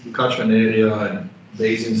the catchment area and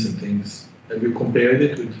basins and things. Have you compared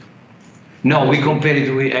it with? No, we compare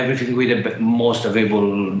it with everything with the most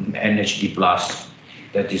available NHD plus.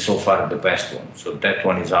 That is so far the best one. So that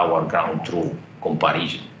one is our ground truth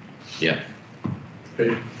comparison. Yeah.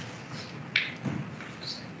 Okay.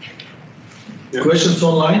 Questions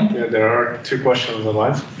online? Yeah, there are 2 questions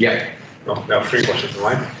online. Yeah. No, there are 3 questions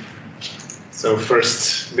online. So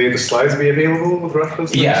first, may the slides be available with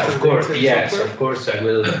reference? Yeah, of course. Yes, of course. I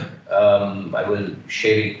will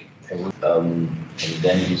share it. And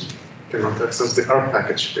then you cannot access the R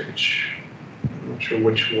package page. I'm not sure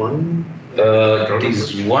which one.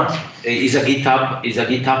 This one is a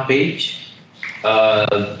GitHub page.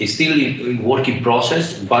 It's still in working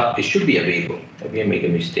process, but it should be available. Maybe I make a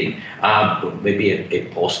mistake. Maybe I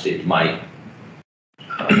posted my.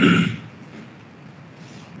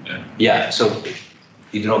 Yeah. So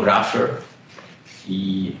hydrographer.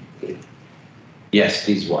 Yes,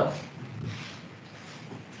 this one.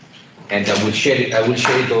 And I will share it. I will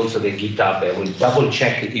share it also the GitHub. I will double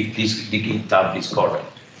check if the GitHub is correct.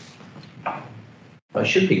 It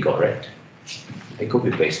should be correct. I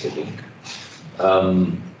copy paste the link.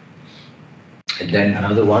 And then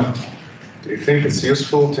another one. Do you think it's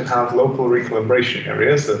useful to have local recalibration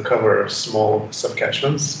areas that cover small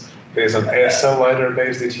subcatchments based on ASL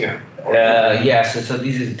LiDAR-based ETM? Yes. So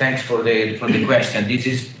this is thanks for the question. This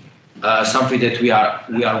is something that we are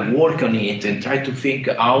working on it and try to think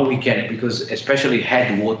how we can, because especially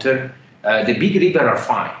headwater, the big river are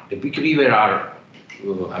fine. The big river are.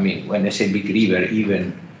 I mean, when I say big river,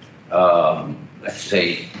 even let's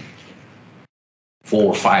say 4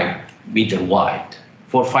 or 5 meter wide.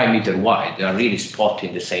 4 or 5 meter wide, they are really spot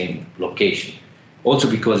in the same location. Also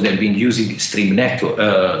because they've been using stream network,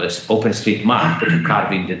 OpenStreetMap to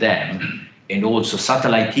carve in the dam, and also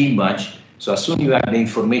satellite image. So as soon as you have the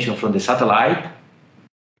information from the satellite,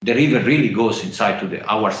 the river really goes inside to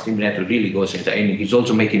our stream network really goes inside, and it's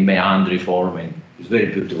also making meandering form, and it's very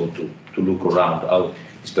beautiful to look around how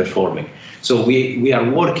it's performing. So we are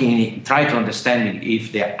working, try to understand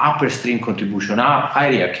if the upper stream contribution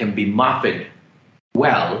area can be mapped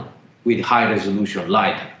well with high resolution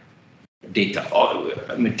LiDAR data.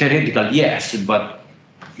 I mean, theoretical, yes, but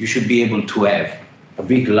you should be able to have a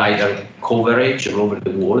big LiDAR coverage all over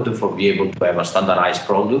the world for be able to have a standardized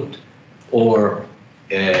product, or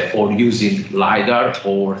using LiDAR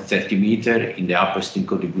or 30 meter in the upper stream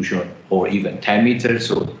contribution, or even 10 meters.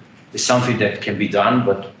 So it's something that can be done,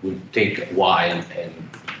 but will take a while and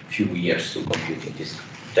a few years to compute in these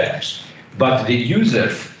terms. But the user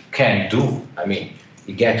can do, I mean,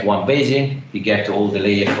 he get one basin, he get all the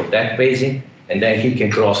layers for that basin, and then he can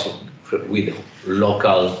cross it with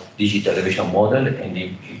local digital elevation model and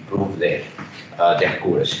improve the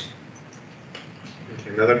accuracy.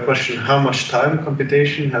 Okay, another question, how much time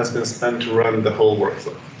computation has been spent to run the whole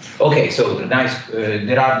workflow? Okay, so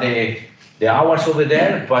there are the hours over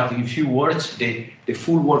there, but in few words, the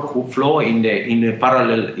full workflow in the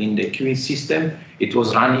parallel in the queuing system, it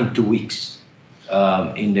was running in 2 weeks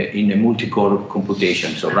in the multi-core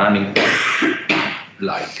computation. So running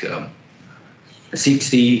like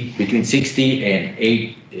between 60 and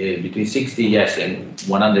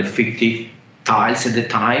 150 tiles at the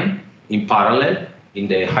time in parallel in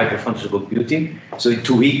the high performance computing. So in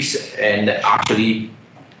 2 weeks, and actually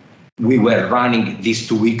we were running these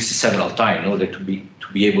 2 weeks several times in order to be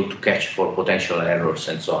able to catch for potential errors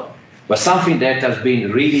and so on. But something that has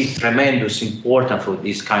been really tremendous important for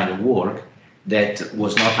this kind of work that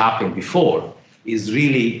was not happening before is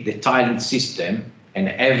really the tiling system, and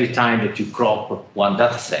every time that you crop one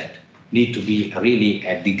data set need to be really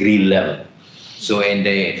at degree level. So in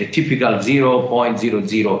the typical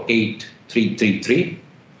 0.008333,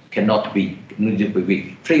 cannot be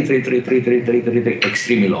three,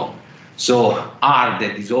 extremely long. So R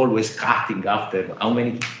that is always cutting after how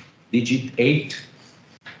many digit? 8.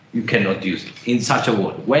 You cannot use it in such a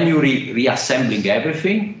way. When you're reassembling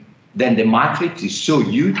everything, then the matrix is so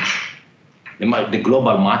huge, the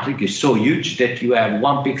global matrix is so huge that you have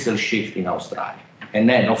 1 pixel shift in Australia. And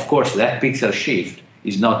then, of course, that pixel shift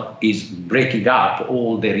is breaking up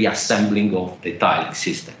all the reassembling of the tiling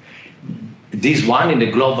system. This one in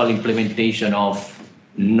the global implementation of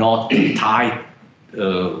not tight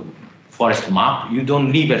forest map, you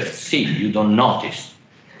don't never see, you don't notice.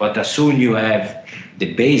 But as soon you have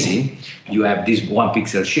the basin, you have this 1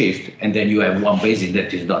 pixel shift, and then you have one basin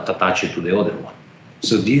that is not attached to the other one.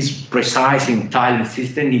 So this precise in tiling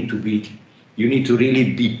system you need to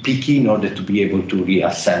really be picky in order to be able to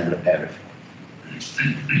reassemble everything.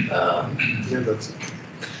 Yeah, that's it.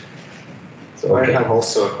 So okay. I have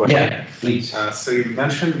also a question. Yeah, please. So you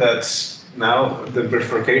mentioned that now the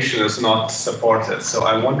bifurcation is not supported. So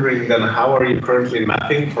I'm wondering then, how are you currently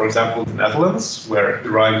mapping, for example, the Netherlands, where the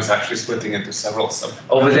Rhine is actually splitting into several sub?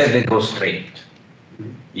 Over there they go straight.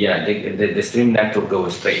 Yeah, the stream network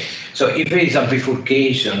goes straight. So if there is a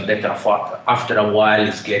bifurcation that after a while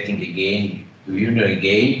is getting again,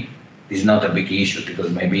 it's not a big issue, because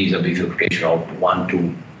maybe it's a bifurcation of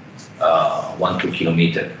 1-2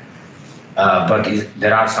 kilometers. But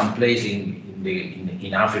there are some places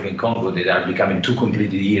in African Congo that are becoming too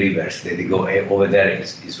completely irreversible. That they go over there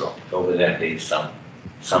is wrong. Over there is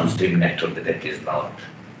some stream network that is not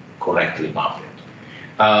correctly mapped.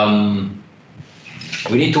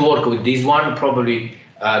 We need to work with this one. Probably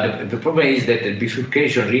the problem is that the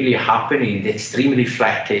bifurcation really happens in the extremely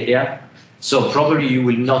flat area. So probably you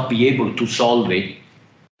will not be able to solve it,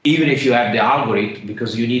 even if you have the algorithm,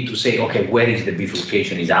 because you need to say, okay, where is the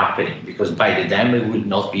bifurcation is happening? Because by the dam, it will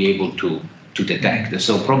not be able to detect.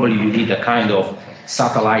 So probably you need a kind of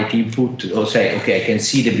satellite input, or say, okay, I can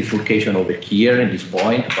see the bifurcation over here in this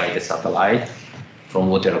point by the satellite from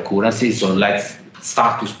water accuracy. So let's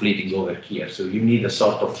start to splitting over here. So you need a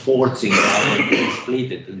sort of forcing to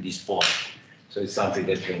split it in this point. So it's something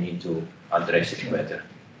that we need to address it better.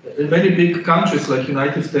 In many big countries like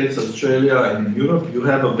United States, Australia, and Europe, you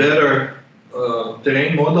have a better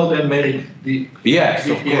terrain model than many. Yes,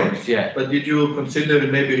 of course, yeah. But did you consider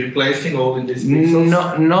maybe replacing all in these pixels?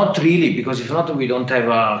 No, not really, because if not, we don't have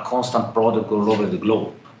a constant product all over the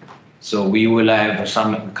globe. So we will have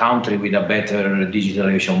some country with a better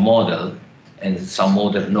digitalization model, and some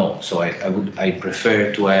other no. So I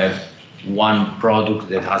prefer to have one product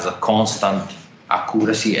that has a constant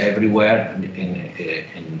accuracy everywhere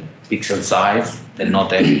in pixel size, and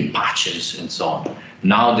not having patches and so on.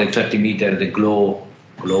 Now the 30 meter, the Glow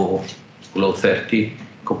 30,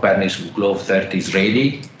 Copernicus Glow 30 is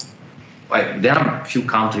ready. There are a few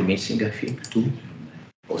countries missing, I think, too.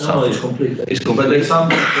 No, it's complete. It's complete. But there's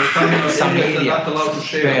some areas that are not allowed to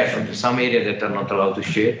share. Perfect. Some areas that are not allowed to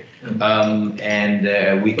share.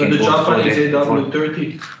 And we can go for the Japanese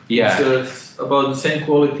AW30. Yeah. It's about the same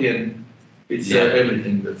quality, and it's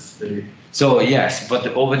everything that's there. So yes, but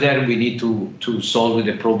over there we need to solve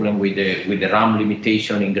the problem with the RAM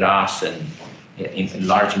limitation in grass and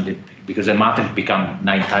enlarging because the matrix become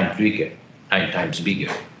 9 times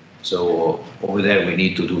bigger. So over there we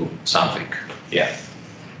need to do something. Yeah.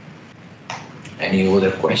 Any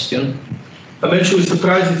other question? I'm actually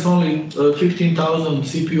surprised it's only 15,000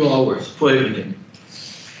 CPU hours for everything.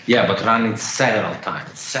 Yeah, but running several times.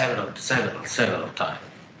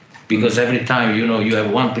 Because every time, you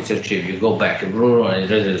have one pixel chip, you go back, and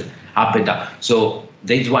it's up and down. So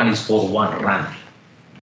this one is for one run.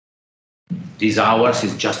 These hours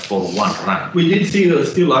is just for one run. We did see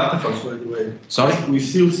still artifacts, by the way. Sorry? We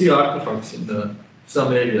still see artifacts in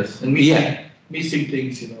some areas. And missing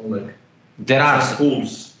things, like there are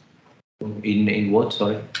pools. In what,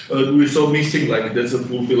 sorry? We saw missing, like there's a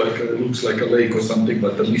pool, looks like a lake or something,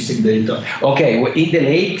 but the missing data. Okay, well, in the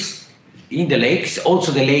lakes,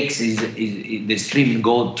 also the lakes is the stream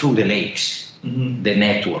go through the lakes, the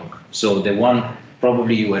network. So the one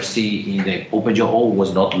probably you were seeing in the OpenGeoHub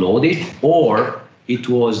was not loaded, or it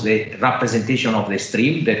was the representation of the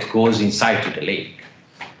stream that goes inside to the lake.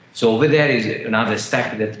 So over there is another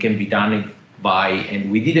step that can be done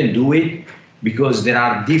and we didn't do it because there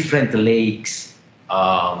are different lakes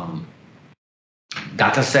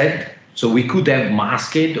data set. So we could have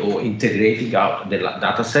masked or integrated out the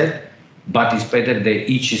data set, but it's better that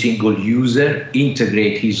each single user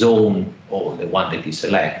integrate his own, or the one that he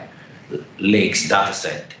select, lakes data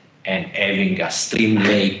set, and having a stream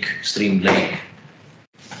lake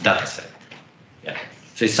data set. Yeah.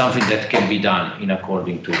 So it's something that can be done in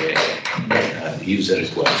according to the user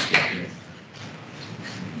request.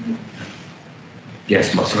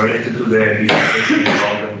 Yes, Max. Related to the visualization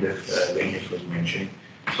problem that Daniel was mentioning.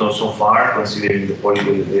 So far, considering the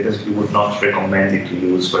polygon data, you would not recommend it to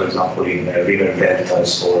use, for example, in river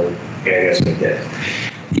deltas or areas like that.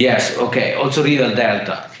 Yes, okay. Also river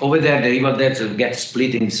delta. Over there, the river delta gets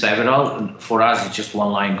split in several. For us, it's just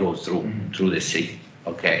one line goes through the sea.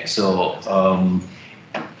 Okay, so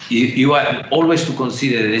you have always to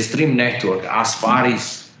consider the stream network as far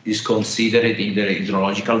as is considered in the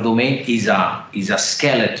hydrological domain is a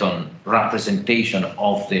skeleton representation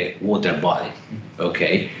of the water body.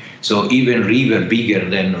 Okay, so even river bigger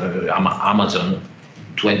than Amazon,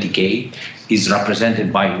 20K, is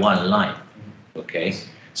represented by one line. Okay,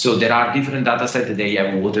 so there are different data sets. They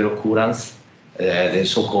have water occurrence, the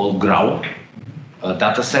so-called GRAU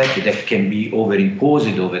data set that can be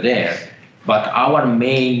overimposed over there. But our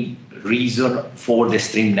main reason for the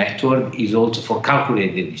stream network is also for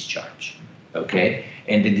calculating the discharge. Okay,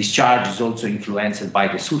 and the discharge is also influenced by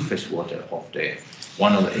the surface water of the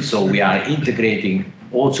so we are integrating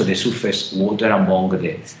also the surface water among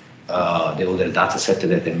the other data set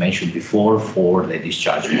that I mentioned before for the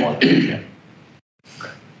discharge model.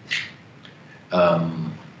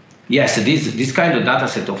 Yes, this kind of data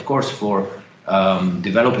set, of course, for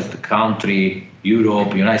developed country,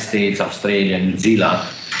 Europe, United States, Australia, New Zealand,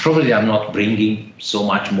 probably are not bringing so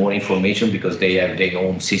much more information because they have their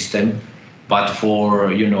own system. But for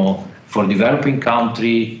for developing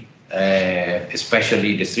country,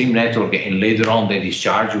 especially the stream network, and later on the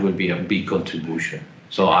discharge will be a big contribution.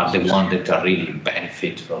 So are the ones that are really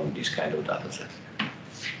benefit from this kind of data set.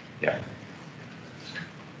 Yeah.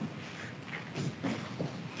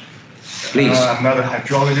 Please. I'm not a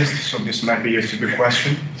hydrologist, so this might be a stupid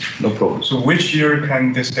question. No problem. So which year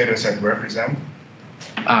can this data set represent?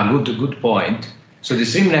 Good point. So the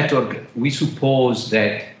stream network, we suppose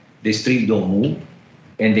that the stream don't move,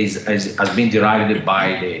 and this has been derived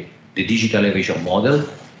by the digital elevation model,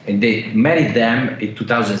 and they made them in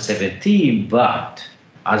 2017, but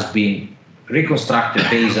has been reconstructed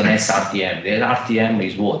based on SRTM. The RTM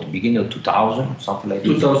is what, beginning of 2000, something like that?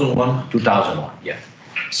 2001. 2001, yeah.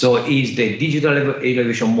 So it's the digital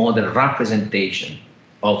elevation model representation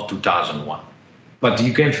of 2001. But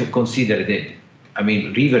you can consider that, I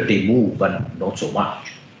mean, river, they move, but not so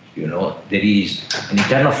much. There is an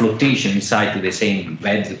internal flotation inside to the same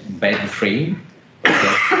bed frame.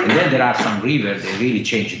 Okay? And then there are some rivers that really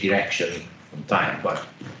change direction from time, but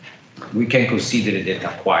we can consider that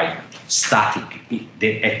are quite static.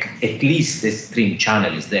 At least the stream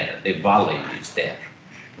channel is there, the valley is there.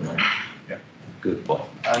 Yeah. Good point.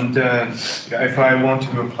 And if I want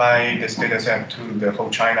to apply this data set to the whole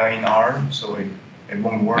China in R, so it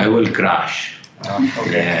won't work? I will crash.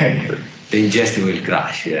 Okay. Yeah. The ingestion will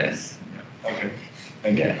crash, yes. Okay,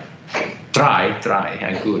 thank you. Try,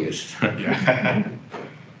 I'm curious. Yeah.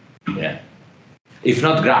 Yeah. If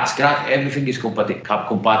not grass, everything is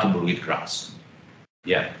compatible with grass.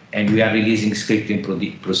 Yeah, and we are releasing scripting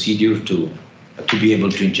procedure to be able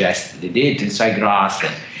to ingest the data inside grass.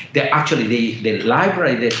 And the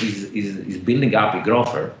library that is building up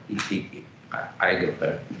Hydrographer,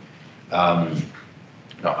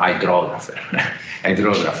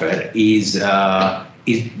 Hydrographer is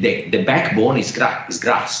the backbone is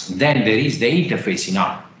grass. Then there is the interface in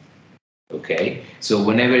R. Okay, so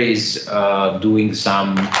whenever is doing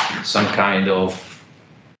some kind of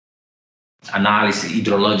analysis,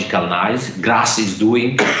 hydrological analysis, grass is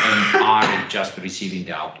doing, and R is just receiving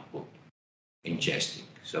the output, ingesting.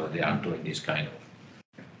 So they are doing this kind of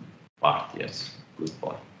part. Yes, good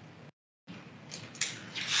point.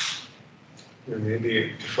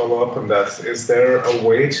 Maybe to follow up on that, is there a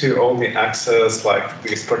way to only access like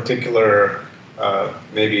these particular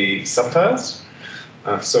maybe subtiles?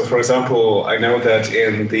 So for example, I know that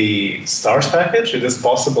in the stars package, it is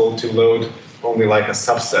possible to load only like a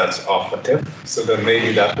subset of a tip. So then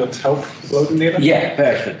maybe that would help loading data? Yeah,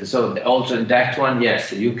 perfect. So also in that one,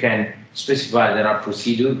 yes, you can specify there are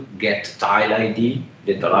procedures, get tile ID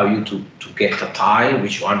that allow you to get a tile,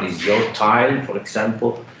 which one is your tile, for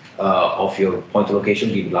example, of your point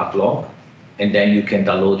location, give lat log, and then you can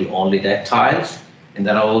download only that tiles. And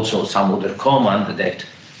there are also some other commands that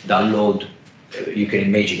download. You can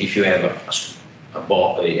imagine if you have an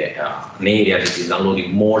area that is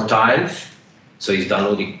downloading more tiles, so it's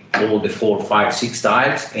downloading all the 4, 5, 6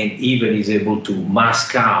 tiles, and even is able to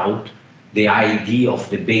mask out the ID of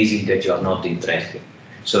the basin that you are not interested in.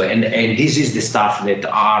 So, and this is the stuff that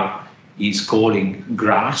R is calling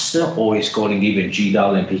grass, or is calling even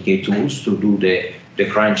GDAL and PK tools to do the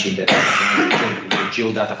crunching that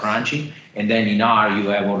geodata crunching, and then in R you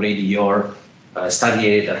have already your study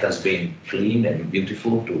area that has been cleaned and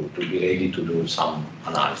beautiful to be ready to do some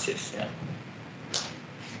analysis. Yeah.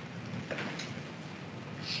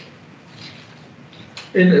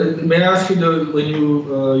 And may I ask you, when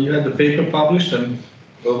you had the paper published, and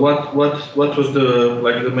what was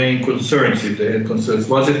the main concerns, if they had concerns?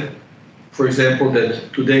 Was it, for example,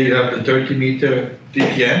 that today you have the 30-meter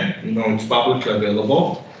DPM, it's publicly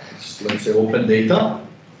available, it's, let's say, open data,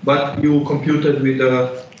 but you computed with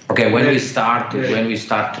the... Okay, when we start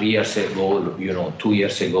 3 years ago, 2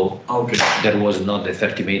 years ago, okay, there was not the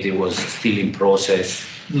 30-meter, it was still in process,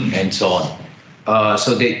 and so on.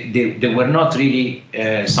 So they were not really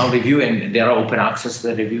some review, and there are open access to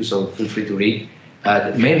the review, so feel free to read.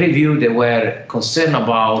 The main review, they were concerned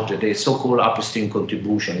about the so-called upstream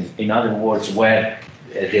contribution. In other words, where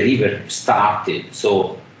the river started.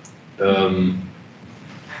 So,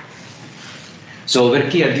 so over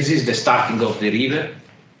here, this is the starting of the river.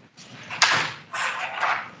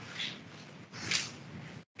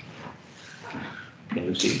 Can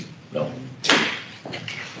you see? No.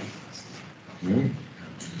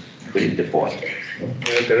 Where is the point?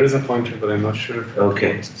 Yeah, there is a pointer, but I'm not sure.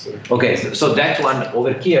 Okay. Okay. So that one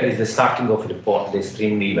over here is the starting of the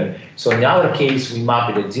stream river. So in our case, we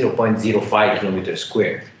mapped it at 0.05 kilometers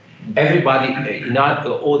square. Everybody in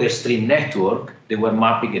all the stream network, they were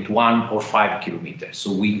mapping at 1 or 5 kilometers.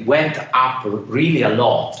 So we went up really a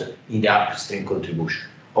lot in the upstream contribution.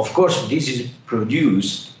 Of course, this is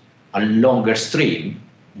produced a longer stream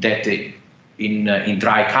that in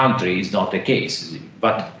dry country is not the case.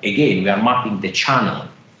 But again, we are mapping the channel.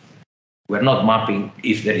 We're not mapping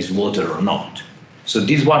if there is water or not. So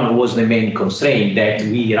this one was the main constraint, that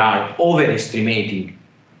we are overestimating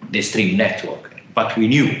the stream network. But we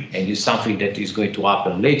knew, and it's something that is going to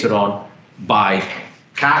happen later on, by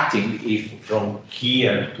cutting, if from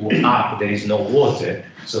here to up there is no water,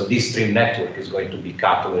 so this stream network is going to be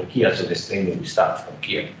cut over here, so the stream will start from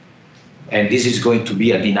here. And this is going to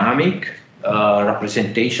be a dynamic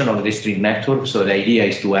representation of the stream network. So the idea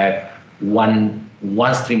is to have one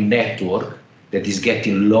stream network that is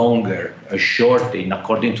getting longer or shorter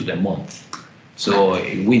according to the month. So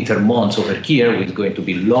in winter months over here, it's going to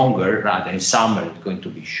be longer, rather than in summer, it's going to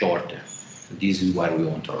be shorter. So this is where we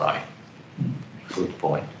want to arrive. Good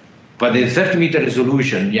point. But the 30-meter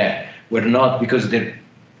resolution, yeah, we're not, because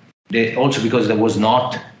also because there was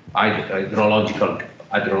not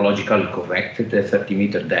hydrological correct, the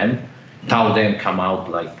 30-meter dam. Tau dam come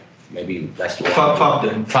out like maybe less than FAB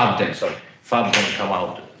dam come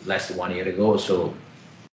out less than 1 year ago, so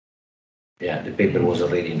yeah, the paper was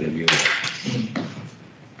already in review.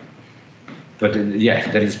 But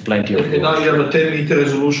yeah, there is plenty of. And now you have a 10-meter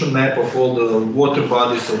resolution map of all the water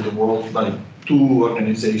bodies of the world by 2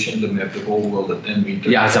 organizations that map the whole world at 10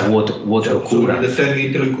 meters. Yeah, as a water occurrence. So with the 10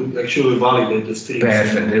 meter, you could actually validate the streams.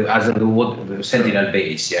 Perfect, as a sentinel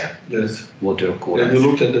base, yeah. Yes. Water occurrence. Have you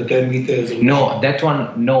looked at the 10 meter resolution? No, that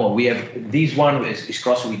one, no. We have, this one is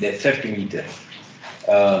crossed with the 30 meter.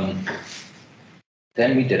 10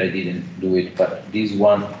 meter, I didn't do it, but this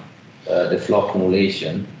one, the flow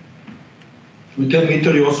accumulation. With 10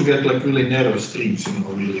 meter, you also get like really narrow streams,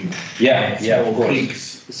 really. Yeah, of course.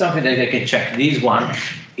 Creeks. Something that I can check. This one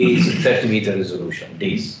is 30 meter resolution,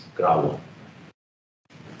 this gravel.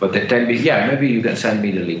 But the 10 meter, yeah, maybe you can send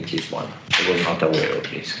me the link, this one. I was not aware of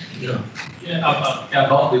this. Yeah. Yeah,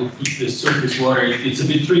 about the surface water, it's a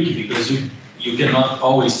bit tricky because you cannot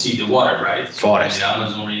always see the water, right? Forest. So in the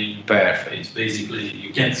Amazon region, perfect. It's basically,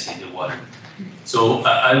 you can't see the water. So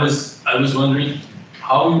I was wondering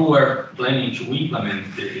how you are planning to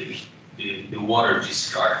implement the water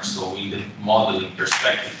discharge, so in the modeling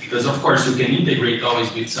perspective, because of course you can integrate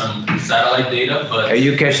always with some satellite data, but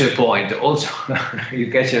you catch the point. Also,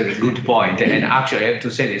 you catch a good point. And actually, I have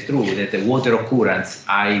to say it's true that the water occurrence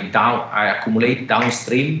I accumulate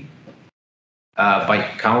downstream by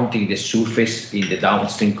counting the surface in the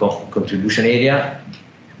downstream contribution area.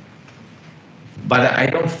 But I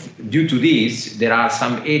don't. Due to this, there are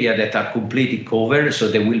some areas that are completely covered, so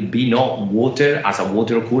there will be no water as a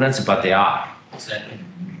water occurrence, but they are. exactly.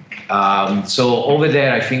 So over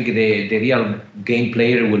there, I think the real game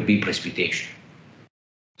player will be precipitation.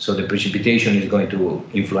 So the precipitation is going to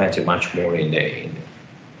influence much more in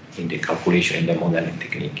the calculation, in the modeling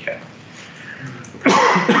technique. Yeah.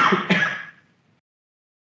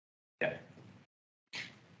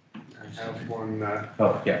 have one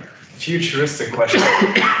Oh, yeah. futuristic question.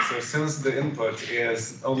 So since the input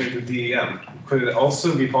is only the DEM, could it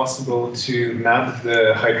also be possible to map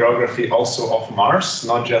the hydrography also of Mars,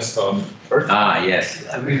 not just of Earth? Ah, yes.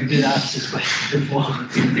 We've been asked this question before.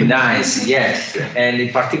 Nice, yes. And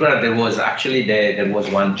in particular, there was actually there was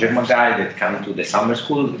one German guy that came to the summer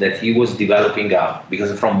school that he was developing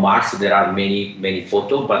because from Mars there are many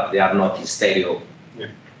photos, but they are not in stereo. Yeah.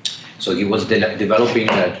 So he was developing.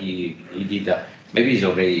 He did maybe it's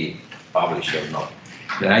already published or not.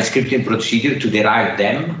 The nice scripting procedure to derive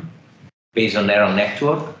them based on neural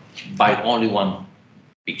network by only one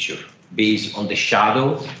picture, based on the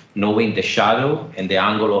shadow, knowing the shadow and the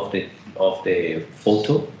angle of the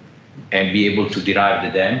photo, and be able to derive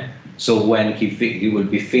the dam. So when he will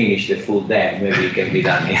be finished the full dam, maybe it can be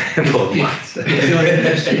done in 4 months.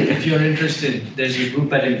 If you're interested, there's a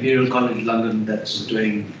group at Imperial College London that's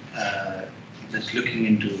doing that's looking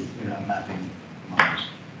into mapping Mars.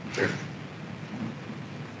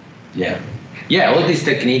 Yeah, all this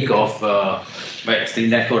technique of extreme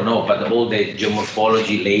network, no, but all the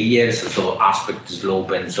geomorphology layers, so aspect,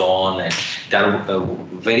 slope, and so on, and they are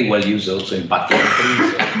very well used also in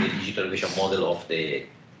bathymetry, so the digital visual model of the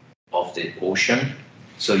ocean.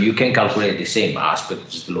 So you can calculate the same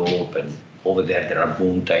aspect, slope, and over there are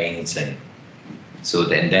mountains, and so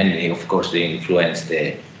then of course they influence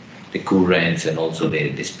the currents and also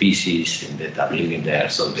the species that are living there.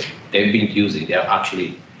 So they've been using. They're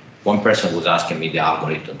actually. One person was asking me the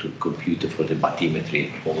algorithm to compute for the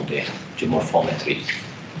bathymetry, all the geomorphometry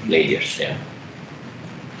layers. Yeah.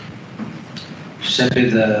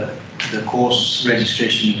 Giuseppe, the course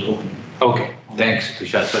registration is open. Okay, thanks,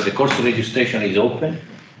 Tushar. So the course registration is open.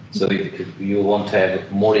 So if you want to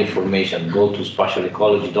have more information, go to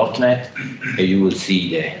spatial-ecology.net and you will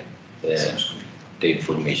see the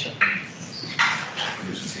information.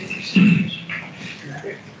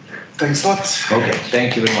 Thanks a lot. Okay,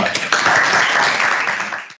 thank you very much.